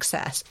huge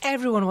success.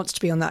 Everyone wants to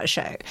be on that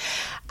show.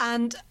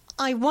 And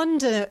I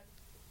wonder,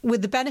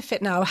 with the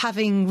benefit now,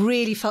 having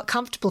really felt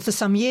comfortable for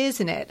some years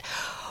in it,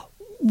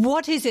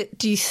 What is it,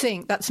 do you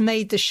think, that's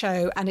made the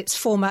show and its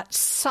format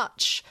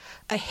such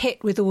a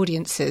hit with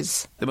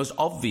audiences? The most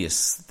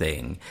obvious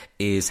thing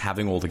is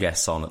having all the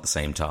guests on at the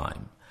same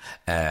time.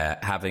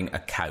 Having a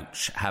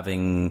couch,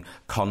 having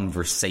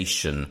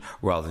conversation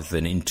rather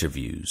than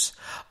interviews.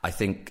 I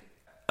think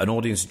an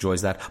audience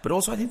enjoys that, but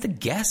also I think the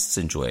guests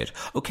enjoy it.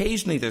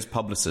 Occasionally there's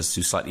publicists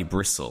who slightly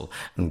bristle,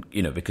 and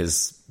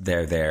because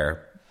they're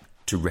there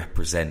to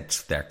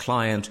represent their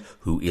client,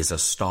 who is a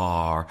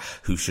star,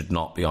 who should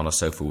not be on a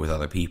sofa with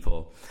other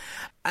people.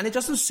 And it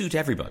doesn't suit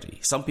everybody.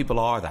 Some people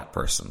are that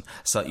person.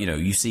 So,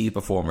 you see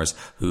performers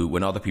who,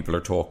 when other people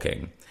are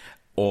talking,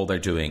 all they're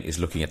doing is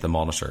looking at the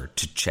monitor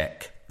to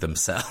check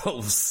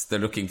themselves. They're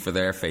looking for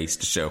their face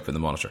to show up in the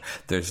monitor.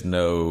 There's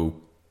no...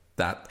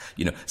 that,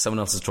 someone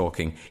else is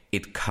talking,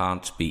 it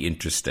can't be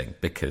interesting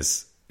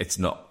because it's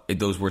not,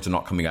 those words are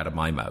not coming out of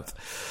my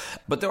mouth.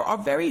 But there are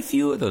very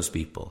few of those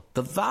people.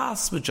 The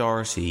vast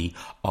majority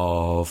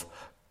of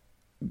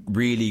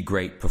really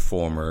great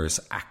performers,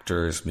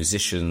 actors,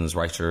 musicians,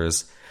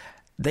 writers,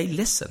 they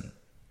listen.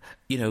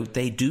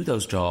 They do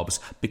those jobs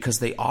because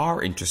they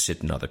are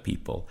interested in other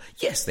people.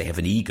 Yes, they have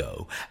an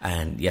ego,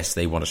 and yes,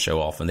 they want to show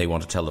off and they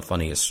want to tell the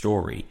funniest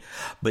story.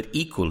 But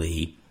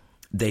equally,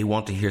 they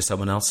want to hear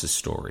someone else's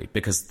story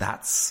because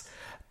that's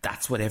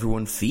what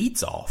everyone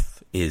feeds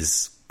off,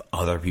 is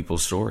other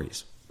people's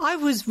stories. I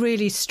was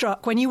really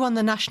struck when you won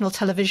the National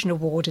Television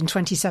Award in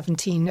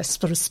 2017, a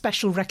sort of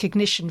special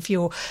recognition for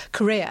your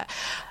career.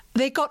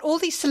 They got all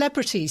these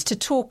celebrities to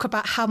talk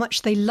about how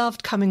much they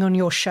loved coming on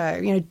your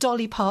show.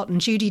 Dolly Parton,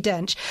 Judi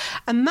Dench,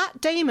 and Matt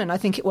Damon, I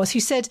think it was, who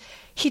said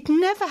he'd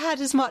never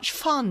had as much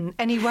fun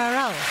anywhere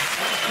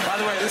else. By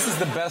the way, this is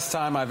the best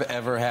time I've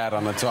ever had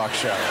on the talk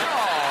show.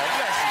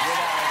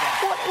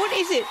 What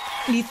is it,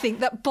 you think,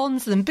 that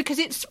bonds them? Because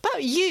it's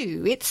about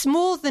you. It's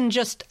more than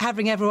just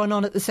having everyone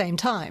on at the same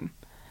time.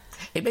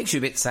 It makes you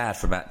a bit sad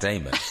for Matt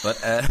Damon,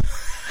 but...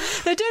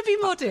 No, don't be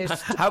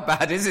modest. How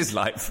bad is his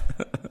life?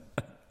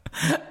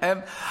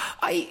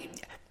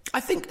 I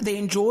think they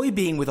enjoy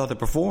being with other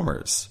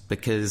performers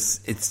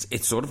because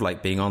it's sort of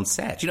like being on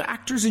set.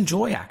 Actors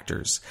enjoy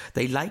actors.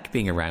 They like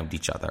being around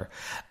each other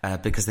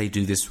because they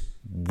do this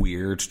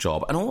weird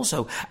job. And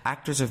also,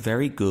 actors are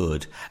very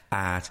good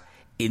at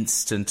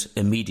instant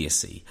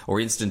immediacy, or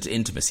instant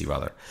intimacy,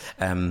 rather.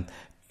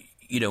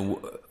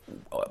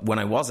 When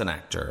I was an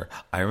actor,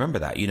 I remember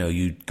that,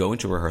 you'd go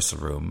into a rehearsal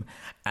room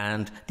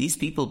and these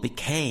people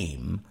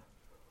became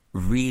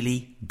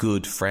really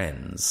good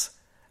friends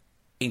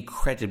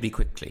incredibly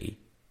quickly.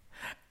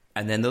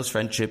 And then those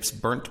friendships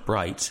burnt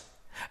bright.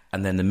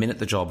 And then the minute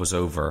the job was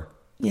over,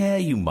 yeah,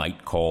 you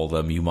might call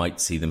them, you might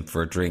see them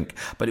for a drink,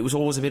 but it was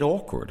always a bit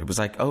awkward. It was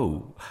like,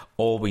 oh,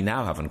 all we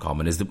now have in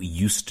common is that we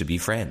used to be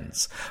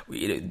friends.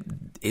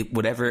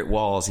 Whatever it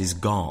was is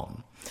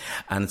gone.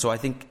 And so I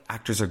think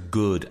actors are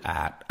good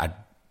at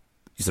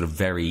sort of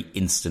very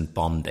instant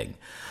bonding.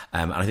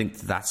 And I think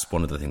that's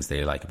one of the things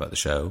they like about the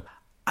show.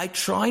 I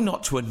try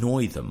not to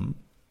annoy them.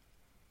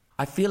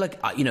 I feel like,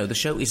 the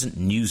show isn't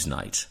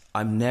Newsnight.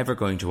 I'm never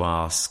going to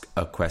ask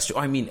a question.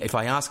 I mean, if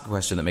I ask a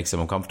question that makes them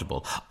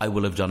uncomfortable, I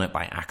will have done it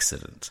by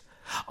accident.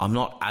 I'm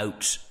not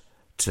out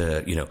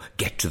to,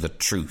 get to the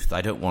truth.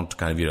 I don't want to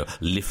kind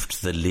of,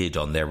 lift the lid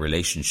on their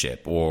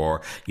relationship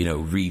or,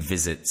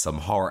 revisit some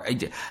horror.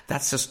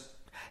 That's just,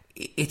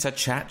 it's a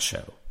chat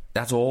show.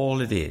 That's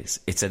all it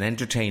is. It's an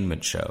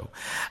entertainment show.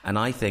 And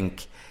I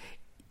think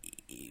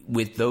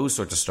with those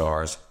sorts of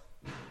stars,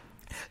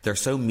 they're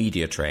so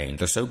media trained,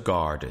 they're so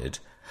guarded,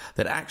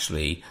 that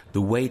actually the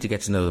way to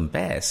get to know them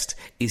best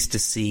is to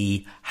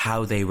see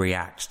how they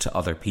react to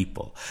other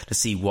people, to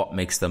see what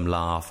makes them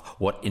laugh,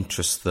 what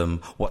interests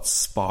them, what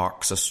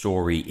sparks a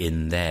story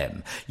in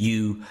them.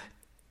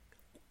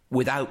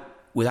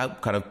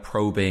 Without kind of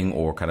probing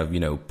or kind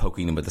of,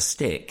 poking them with a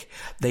stick,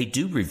 they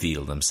do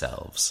reveal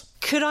themselves.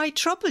 Could I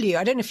trouble you?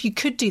 I don't know if you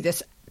could do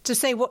this, to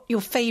say what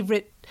your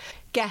favourite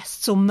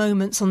guests or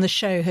moments on the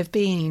show have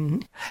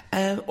been?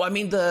 Well, I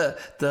mean,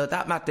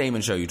 that Matt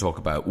Damon show you talk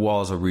about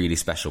was a really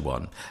special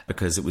one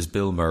because it was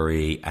Bill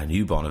Murray and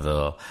Hugh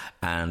Bonneville,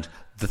 and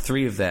the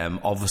three of them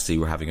obviously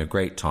were having a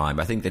great time.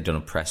 I think they'd done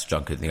a press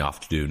junket in the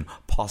afternoon,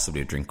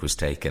 possibly a drink was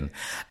taken.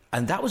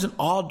 And that was an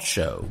odd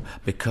show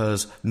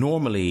because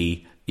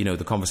normally,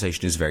 the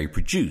conversation is very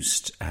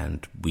produced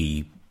and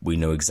we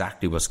know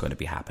exactly what's going to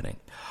be happening.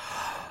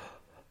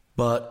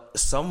 But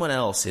someone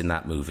else in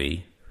that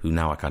movie, who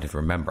now I can't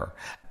even remember,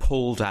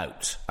 pulled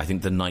out, I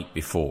think, the night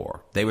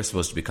before. They were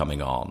supposed to be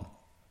coming on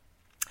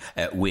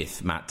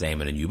with Matt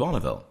Damon and Hugh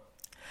Bonneville.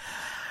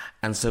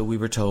 And so we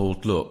were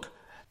told, look,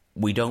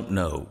 we don't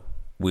know.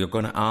 We're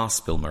going to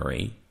ask Bill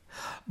Murray,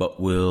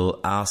 but we'll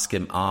ask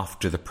him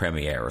after the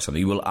premiere or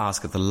something. We'll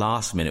ask at the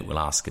last minute, we'll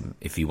ask him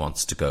if he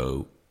wants to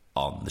go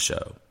on the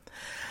show.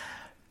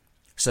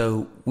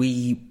 So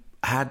we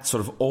had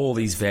sort of all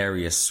these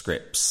various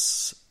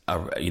scripts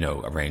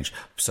arranged.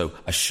 So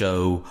a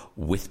show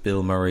with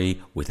Bill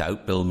Murray,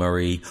 without Bill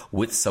Murray,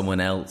 with someone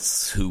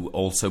else who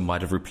also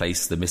might have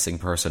replaced the missing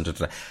person.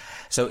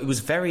 So it was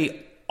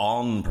very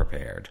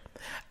unprepared.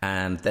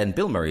 And then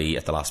Bill Murray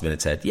at the last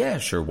minute said, yeah,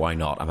 sure, why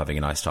not? I'm having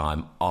a nice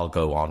time. I'll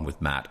go on with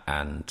Matt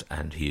and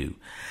Hugh.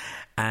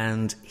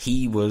 And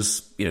he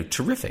was,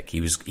 terrific.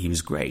 He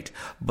was great.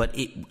 But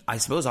I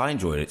suppose I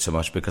enjoyed it so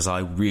much because I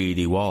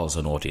really was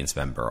an audience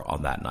member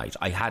on that night.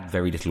 I had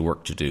very little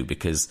work to do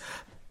because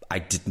I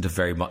didn't have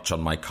very much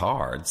on my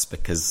cards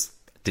because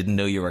I didn't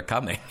know you were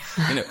coming.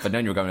 But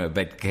then you were going to a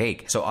big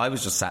cake. So I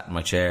was just sat in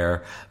my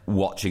chair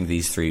watching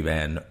these three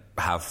men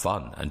have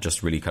fun and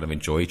just really kind of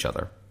enjoy each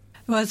other.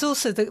 Well, there's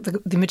also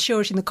the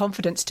maturity and the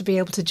confidence to be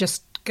able to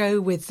just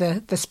go with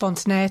the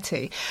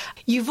spontaneity.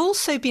 You've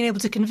also been able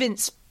to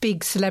convince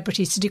big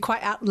celebrities to do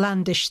quite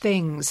outlandish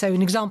things. So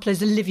an example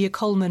is Olivia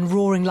Colman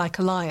roaring like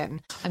a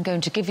lion. I'm going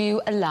to give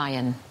you a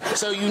lion.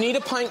 So you need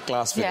a pint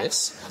glass for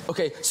this.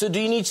 OK, so do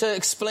you need to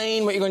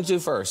explain what you're going to do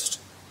first?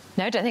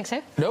 No, don't think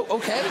so. No?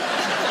 OK.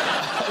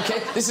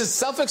 OK, this is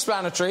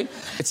self-explanatory.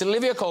 It's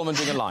Olivia Colman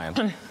doing a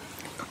lion.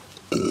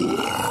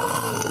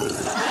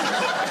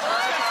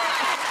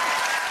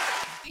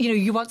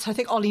 You once, I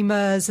think, Ollie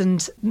Murs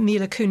and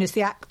Mila Kunis,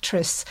 the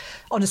actress,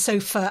 on a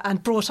sofa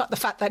and brought up the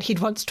fact that he'd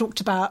once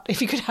talked about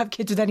if he could have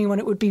kids with anyone,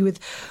 it would be with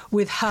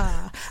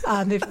her,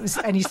 if it was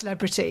any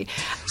celebrity.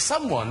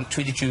 Someone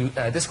tweeted you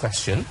this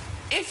question.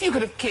 If you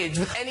could have kids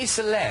with any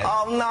celeb...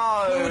 Oh,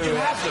 no! Who would you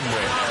have them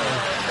with?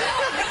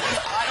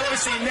 I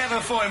obviously never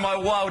thought in my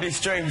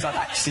wildest dreams I'd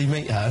actually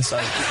meet her, so...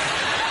 Here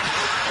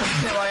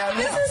I am.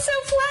 This is so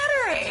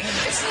flattering.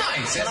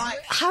 It's nice.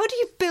 How do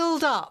you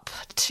build up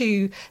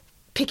to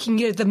picking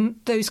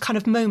those kind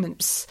of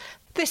moments?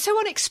 They're so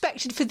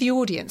unexpected for the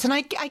audience, and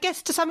I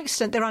guess to some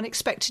extent they're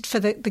unexpected for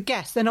the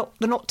guests. They're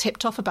not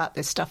tipped off about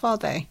this stuff, are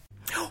they?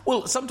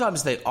 Well,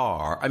 sometimes they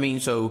are. I mean,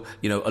 so,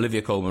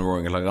 Olivia Colman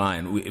roaring like a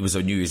lion, it was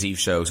a New Year's Eve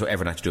show, so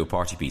everyone had to do a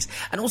party piece.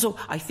 And also,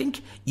 I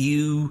think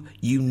you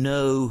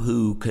know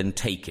who can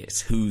take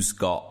it, who's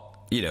got,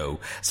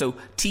 so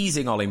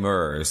teasing Ollie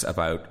Murs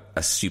about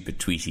a stupid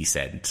tweet he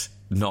sent,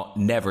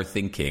 never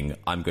thinking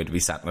I'm going to be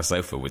sat on a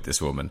sofa with this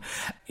woman.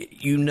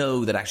 You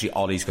know that actually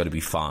Ollie's going to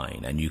be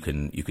fine, and you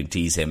can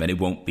tease him, and it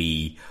won't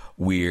be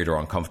weird or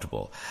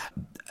uncomfortable.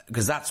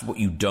 Because that's what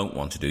you don't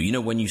want to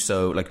do. When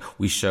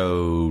we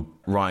showed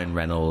Ryan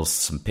Reynolds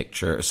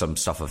some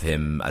stuff of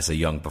him as a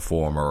young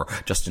performer, or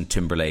Justin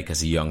Timberlake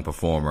as a young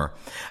performer,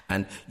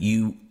 and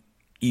you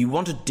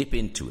want to dip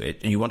into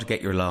it and you want to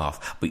get your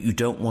laugh, but you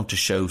don't want to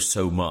show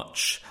so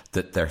much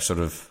that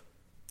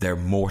they're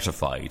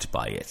mortified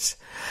by it.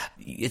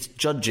 It's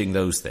judging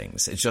those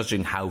things. It's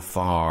judging how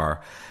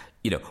far,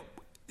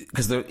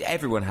 because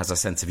everyone has a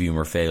sense of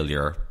humour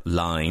failure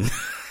line.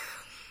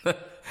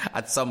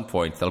 At some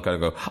point, they'll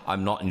kind of go,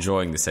 I'm not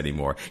enjoying this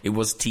anymore. It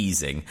was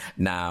teasing.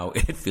 Now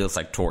it feels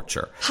like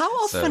torture. How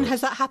often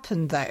has that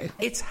happened, though?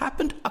 It's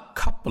happened a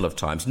couple of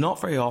times. Not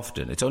very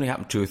often. It's only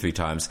happened 2 or 3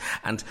 times.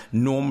 And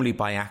normally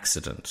by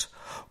accident,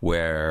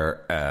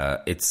 where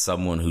it's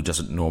someone who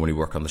doesn't normally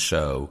work on the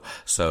show.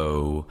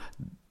 So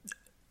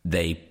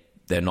they're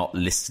not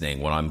listening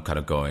when I'm kind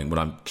of going, when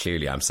I'm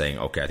saying,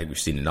 OK, I think we've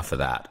seen enough of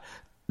that.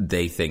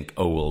 They think,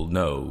 oh, well,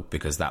 no,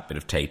 because that bit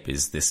of tape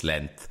is this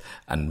length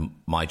and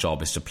my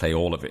job is to play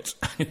all of it.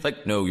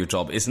 Like, no, your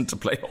job isn't to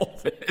play all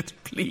of it.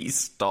 Please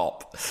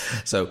stop.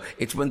 So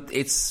it's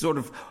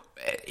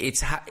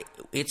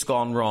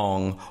gone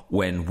wrong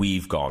when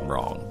we've gone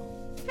wrong.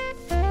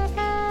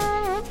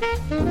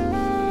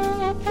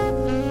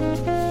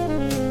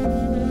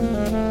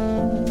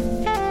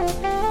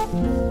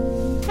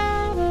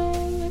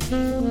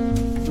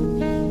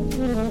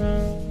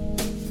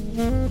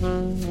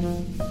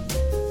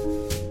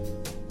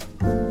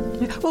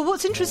 Well,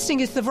 what's interesting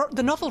is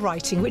the novel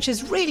writing, which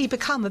has really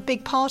become a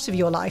big part of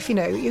your life.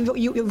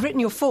 You've written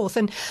your 4th,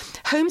 and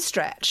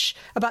Homestretch,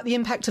 about the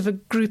impact of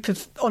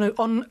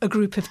on a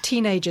group of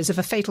teenagers of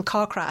a fatal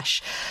car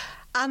crash,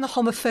 and the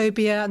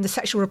homophobia and the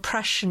sexual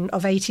repression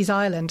of 80s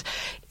Ireland.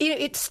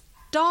 It's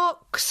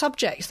dark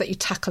subjects that you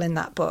tackle in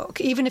that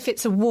book, even if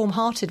it's a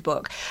warm-hearted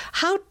book.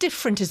 How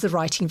different is the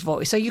writing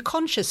voice? Are you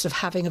conscious of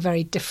having a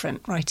very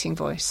different writing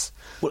voice?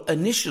 Well,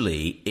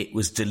 initially, it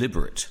was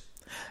deliberate.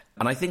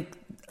 And I think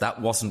that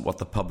wasn't what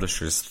the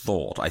publishers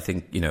thought. I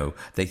think,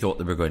 they thought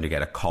they were going to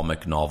get a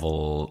comic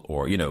novel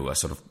or, a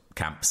sort of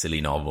camp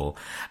silly novel.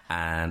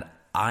 And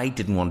I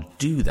didn't want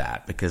to do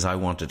that because I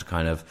wanted to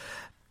kind of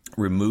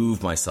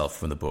remove myself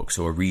from the book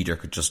so a reader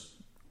could just,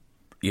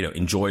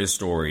 enjoy a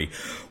story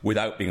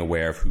without being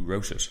aware of who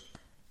wrote it.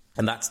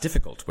 And that's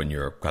difficult when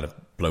you're kind of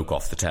bloke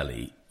off the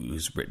telly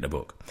who's written a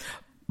book.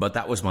 But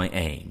that was my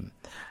aim.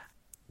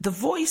 The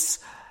voice...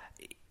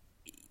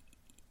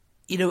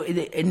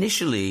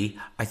 initially,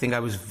 I think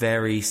I was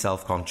very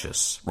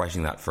self-conscious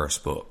writing that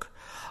first book.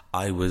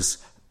 I was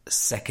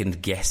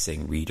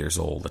second-guessing readers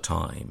all the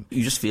time.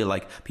 You just feel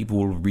like people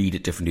will read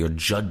it differently or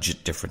judge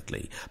it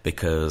differently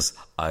because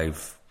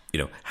I've,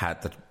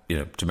 had the,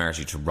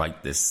 temerity to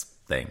write this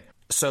thing.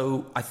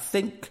 So I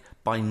think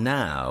by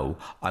now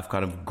I've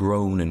kind of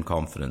grown in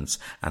confidence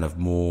and have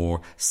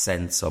more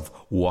sense of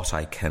what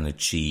I can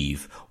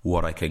achieve,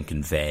 what I can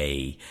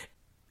convey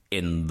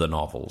in the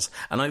novels.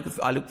 And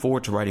I look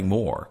forward to writing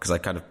more, because I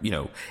kind of,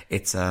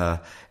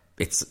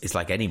 it's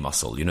like any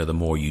muscle, the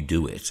more you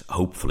do it,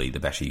 hopefully the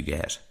better you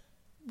get.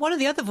 One of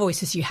the other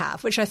voices you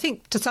have, which I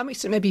think to some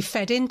extent maybe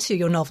fed into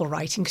your novel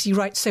writing, because you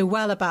write so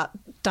well about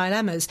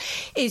dilemmas,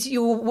 is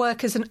your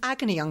work as an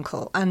agony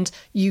uncle. And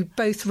you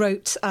both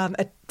wrote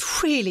a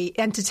really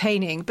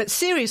entertaining but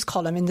serious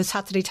column in the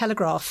Saturday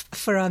Telegraph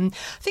for, I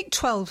think,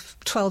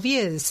 12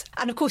 years.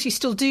 And of course, you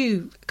still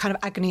do kind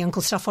of agony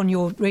uncle stuff on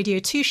your Radio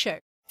 2 show.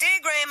 Dear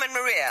Graham and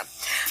Maria,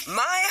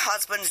 my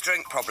husband's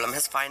drink problem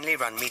has finally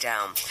run me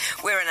down.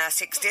 We're in our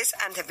 60s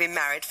and have been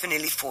married for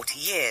nearly 40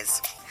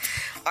 years.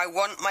 I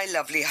want my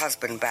lovely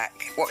husband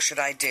back. What should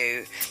I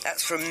do?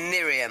 That's from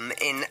Miriam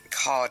in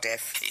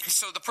Cardiff.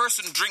 So the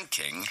person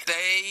drinking,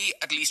 they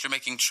at least are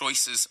making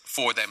choices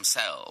for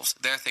themselves.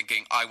 They're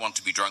thinking, I want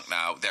to be drunk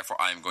now, therefore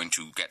I'm going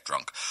to get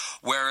drunk.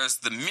 Whereas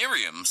the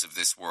Miriams of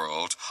this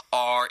world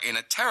are in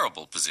a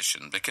terrible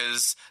position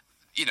because,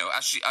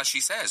 as she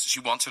says, she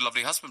wants her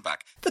lovely husband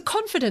back. The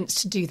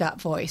confidence to do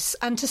that voice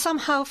and to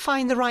somehow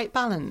find the right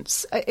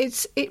balance,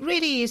 it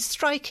really is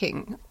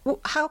striking.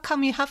 How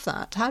come you have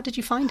that? How did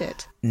you find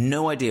it?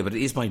 No idea, but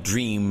it is my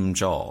dream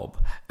job.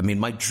 I mean,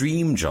 my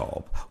dream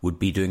job would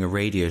be doing a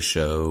radio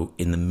show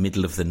in the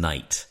middle of the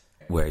night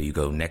where you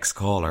go, next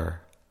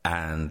caller,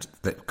 and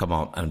they come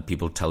on and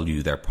people tell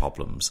you their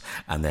problems.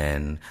 And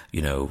then,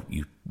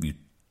 you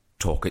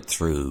talk it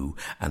through,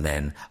 and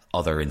then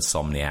other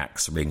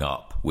insomniacs ring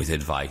up with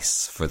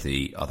advice for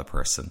the other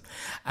person.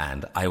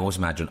 And I always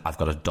imagine I've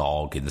got a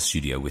dog in the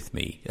studio with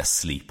me,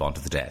 asleep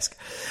onto the desk.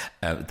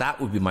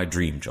 That would be my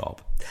dream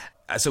job.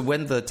 So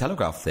when the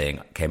Telegraph thing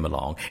came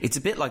along, it's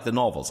a bit like the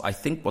novels. I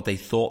think what they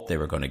thought they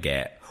were going to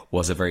get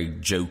was a very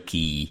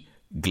jokey,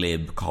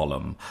 glib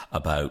column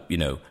about,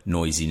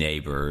 noisy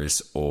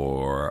neighbours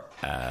or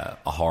a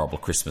horrible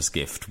Christmas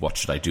gift. What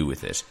should I do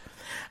with it?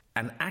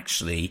 And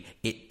actually,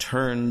 it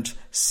turned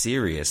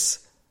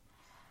serious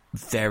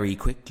very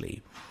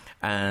quickly.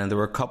 And there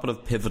were a couple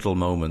of pivotal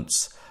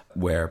moments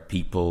where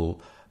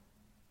people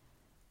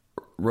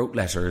wrote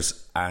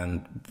letters,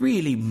 and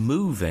really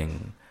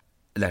moving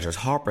letters,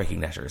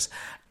 heartbreaking letters,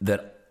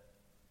 that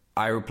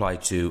I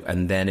replied to,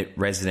 and then it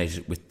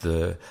resonated with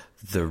the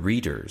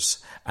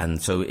readers.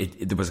 And so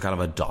there was kind of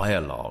a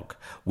dialogue.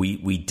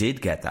 We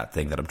did get that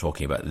thing that I'm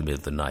talking about in the middle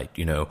of the night.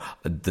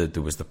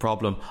 There was the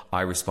problem,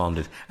 I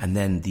responded, and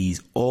then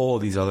all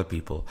these other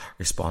people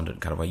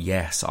responded kind of like,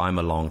 yes, I'm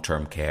a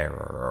long-term carer,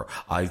 or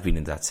I've been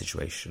in that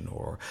situation,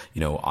 or,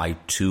 I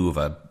too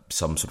have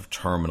some sort of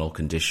terminal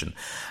condition.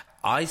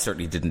 I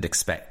certainly didn't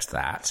expect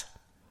that,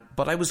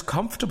 but I was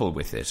comfortable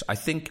with it. I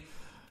think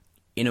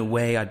in a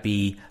way I'd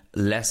be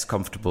less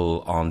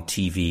comfortable on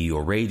TV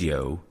or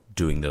radio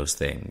doing those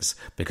things,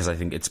 because I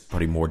think it's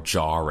probably more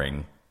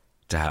jarring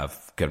to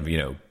have kind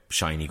of,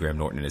 shiny Graham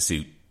Norton in a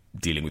suit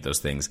dealing with those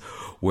things.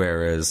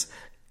 Whereas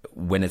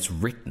when it's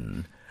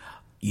written,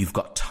 you've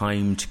got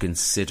time to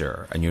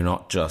consider, and you're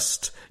not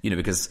just,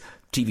 because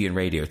TV and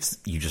radio,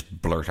 you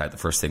just blurt out the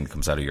first thing that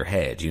comes out of your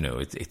head.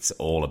 It's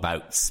all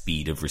about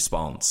speed of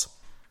response.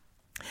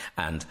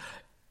 And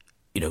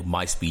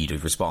my speed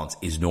of response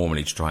is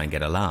normally to try and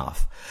get a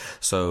laugh.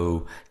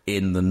 So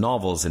in the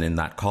novels and in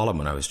that column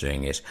when I was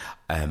doing it,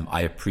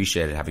 I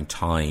appreciated having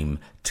time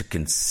to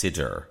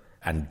consider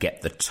and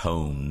get the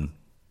tone,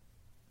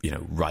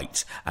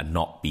 right, and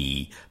not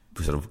be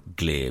sort of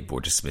glib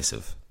or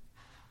dismissive.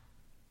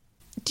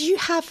 Do you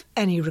have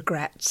any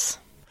regrets?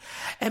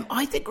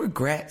 I think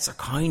regrets are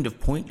kind of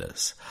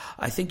pointless.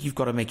 I think you've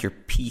got to make your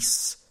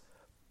peace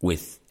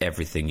with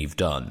everything you've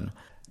done.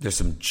 There's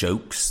some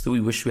jokes that we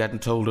wish we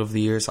hadn't told over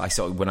the years.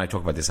 When I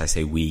talk about this, I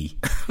say we,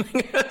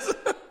 because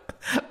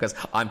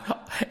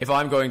if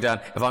I'm going down,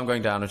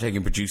 I'm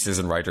taking producers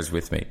and writers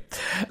with me.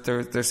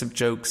 There's some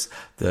jokes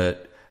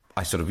that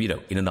I sort of,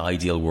 in an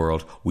ideal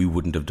world, we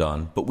wouldn't have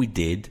done, but we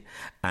did.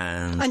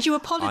 And you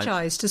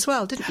apologised as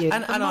well, didn't you?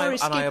 And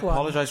I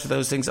apologised for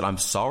those things, and I'm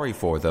sorry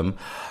for them,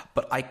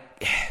 but I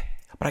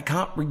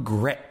can't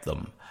regret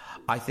them.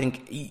 I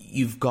think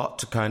you've got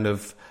to kind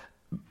of.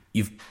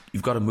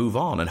 You've got to move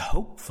on and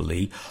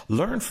hopefully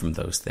learn from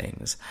those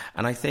things.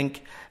 And I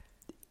think,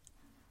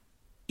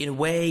 in a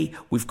way,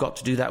 we've got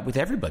to do that with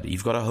everybody.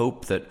 You've got to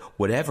hope that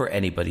whatever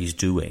anybody's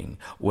doing,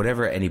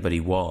 whatever anybody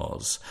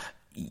was,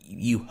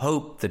 you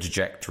hope the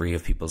trajectory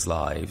of people's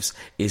lives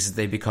is that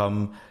they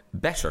become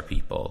better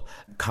people,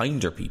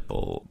 kinder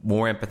people,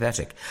 more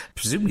empathetic.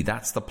 Presumably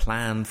that's the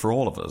plan for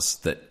all of us,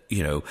 that,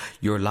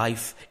 your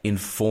life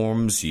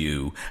informs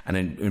you and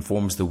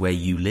informs the way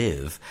you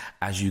live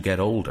as you get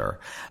older.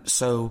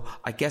 So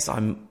I guess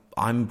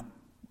I'm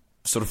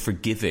sort of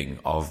forgiving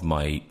of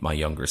my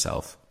younger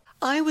self.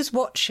 I was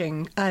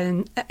watching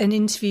an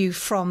interview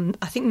from,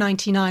 I think,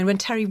 1999 when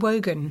Terry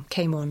Wogan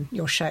came on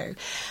your show.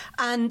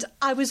 And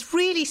I was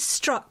really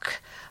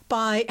struck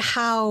by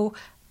how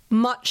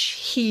much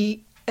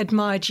he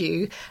admired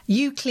you.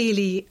 You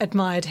clearly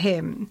admired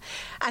him.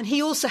 And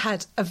he also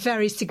had a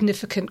very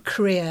significant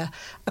career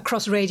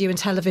across radio and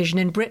television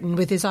in Britain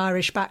with his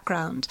Irish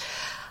background.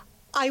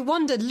 I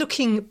wonder,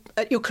 looking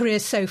at your career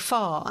so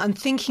far and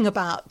thinking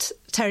about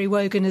Terry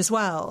Wogan as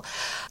well,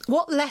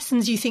 what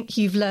lessons do you think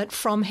you've learnt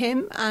from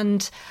him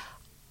and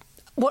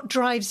what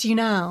drives you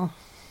now?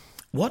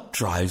 What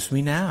drives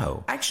me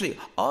now? Actually,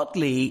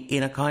 oddly,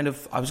 in a kind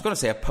of, I was going to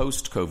say a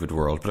post-COVID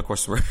world, but of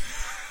course we're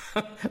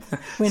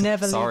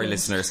never Sorry,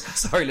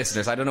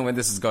 listeners. I don't know when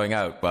this is going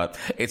out, but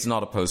it's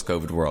not a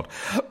post-COVID world.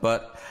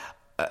 But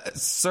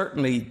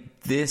certainly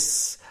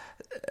this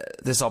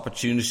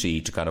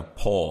opportunity to kind of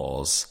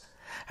pause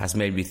has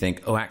made me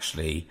think, oh,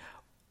 actually,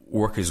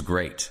 work is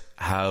great.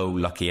 How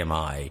lucky am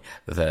I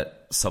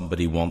that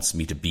somebody wants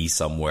me to be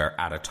somewhere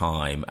at a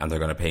time and they're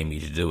going to pay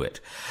me to do it?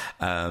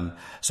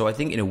 So I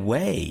think in a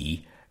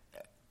way,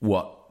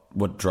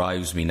 what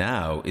drives me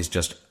now is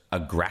just a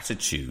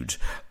gratitude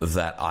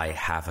that I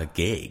have a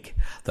gig,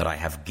 that I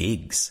have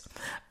gigs.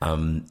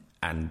 And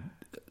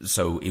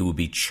so it would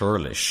be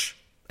churlish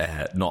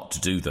not to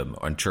do them,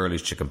 and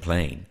churlish to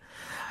complain.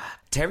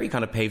 Terry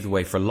kind of paved the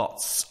way for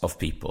lots of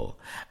people.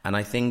 And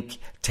I think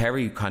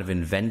Terry kind of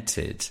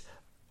invented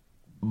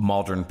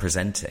modern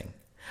presenting.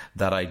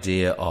 That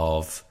idea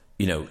of,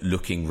 you know,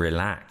 looking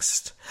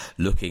relaxed,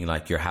 looking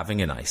like you're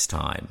having a nice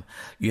time.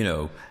 You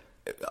know,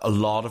 a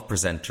lot of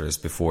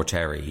presenters before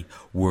Terry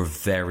were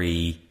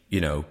very,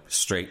 you know,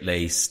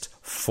 straight-laced,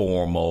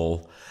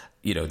 formal.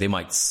 You know, they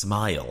might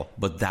smile,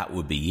 but that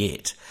would be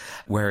it.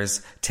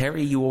 Whereas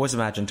Terry, you always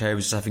imagine Terry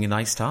was just having a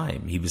nice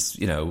time. He was,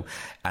 you know,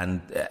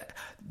 and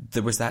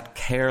there was that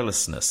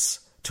carelessness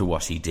to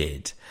what he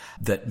did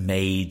that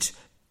made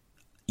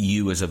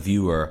you as a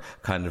viewer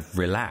kind of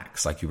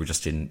relax, like you were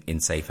just in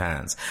safe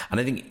hands. And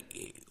I think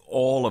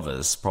all of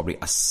us probably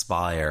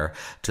aspire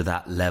to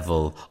that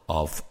level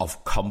of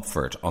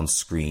comfort on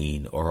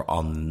screen or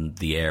on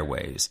the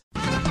airwaves.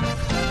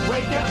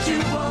 Wake up to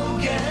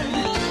Wogan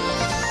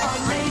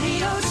on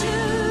Radio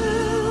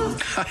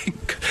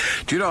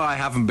 2. Do you know I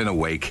haven't been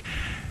awake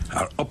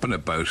or up and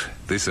about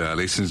this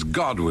early since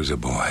God was a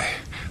boy?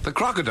 The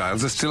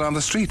crocodiles are still on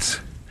the streets.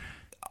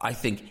 I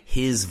think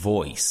his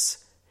voice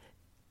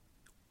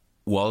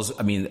was,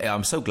 I mean,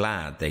 I'm so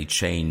glad they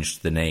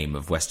changed the name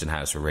of Weston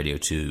House, or Radio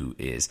 2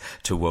 is,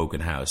 to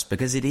Wogan House,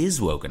 because it is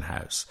Wogan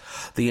House.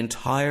 The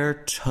entire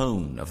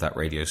tone of that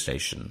radio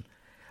station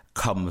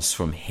comes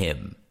from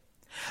him.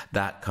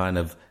 That kind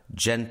of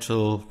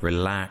gentle,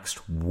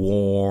 relaxed,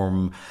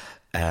 warm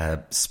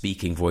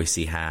speaking voice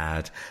he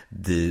had,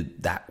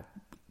 that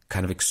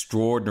kind of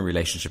extraordinary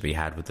relationship he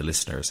had with the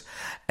listeners.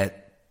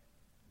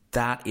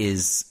 That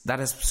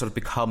has sort of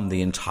become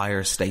the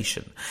entire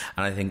station.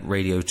 And I think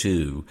Radio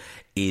 2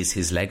 is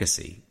his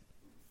legacy.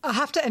 I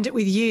have to end it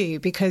with you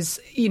because,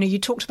 you know, you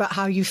talked about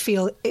how you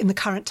feel in the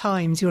current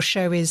times your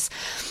show is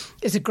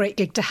a great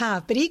gig to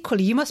have. But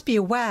equally, you must be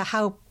aware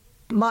how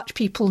much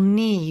people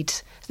need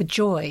the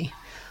joy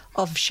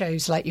of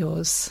shows like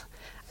yours.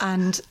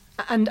 And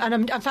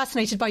I'm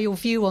fascinated by your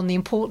view on the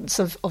importance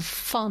of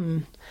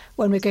fun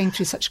when we're going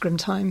through such grim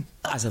time.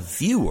 As a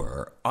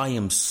viewer, I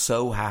am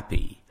so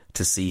happy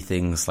to see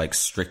things like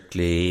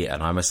Strictly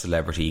and I'm a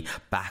Celebrity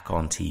back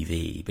on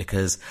TV,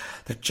 because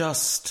they're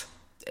just,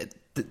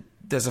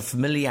 there's a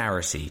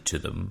familiarity to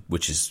them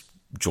which is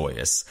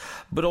joyous,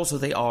 but also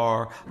they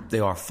are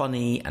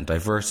funny and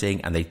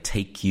diverting, and they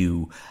take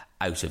you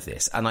out of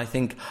this. And I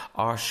think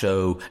our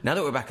show, now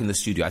that we're back in the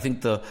studio, I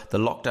think the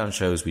lockdown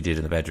shows we did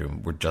in the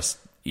bedroom were just,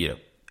 you know,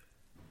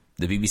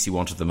 the BBC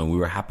wanted them and we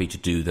were happy to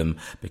do them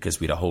because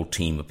we had a whole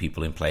team of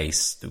people in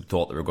place who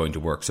thought they were going to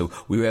work. So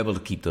we were able to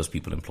keep those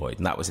people employed,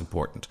 and that was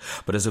important.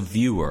 But as a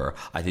viewer,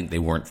 I think they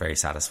weren't very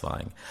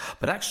satisfying.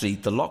 But actually,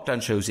 the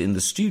lockdown shows in the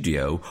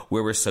studio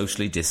where we're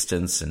socially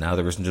distanced and now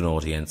there isn't an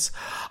audience,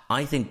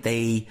 I think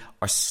they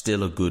are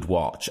still a good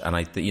watch.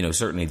 And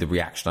certainly the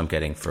reaction I'm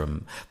getting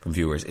from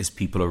viewers is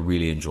people are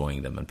really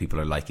enjoying them and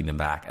people are liking them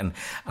back. And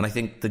I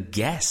think the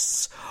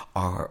guests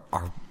are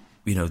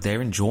you know,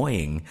 they're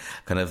enjoying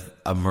kind of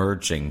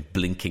emerging,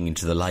 blinking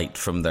into the light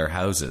from their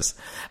houses.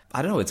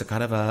 I don't know, it's a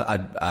kind of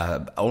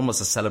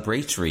almost a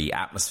celebratory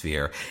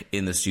atmosphere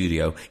in the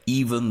studio,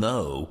 even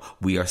though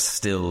we are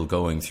still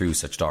going through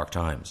such dark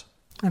times.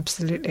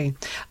 Absolutely.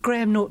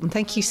 Graham Norton,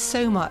 thank you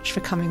so much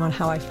for coming on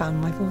How I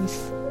Found My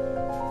Voice.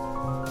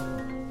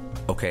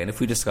 Okay, and if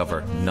we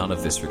discover none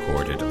of this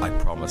recorded, I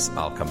promise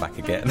I'll come back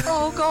again.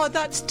 Oh, God,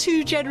 that's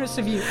too generous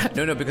of you.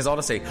 No, because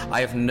honestly,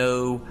 I have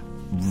no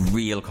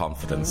real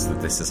confidence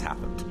that this has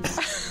happened.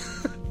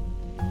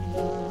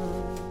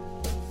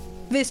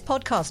 This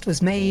podcast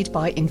was made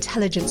by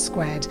Intelligence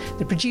Squared.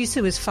 The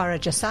producer was Farah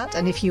Jassat,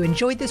 and if you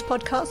enjoyed this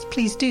podcast,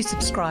 please do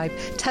subscribe,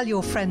 tell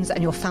your friends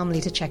and your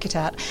family to check it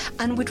out,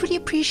 and we'd really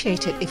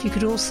appreciate it if you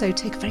could also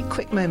take a very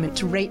quick moment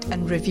to rate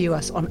and review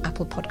us on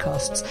Apple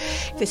Podcasts.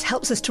 This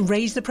helps us to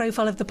raise the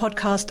profile of the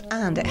podcast,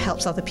 and it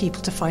helps other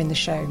people to find the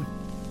show.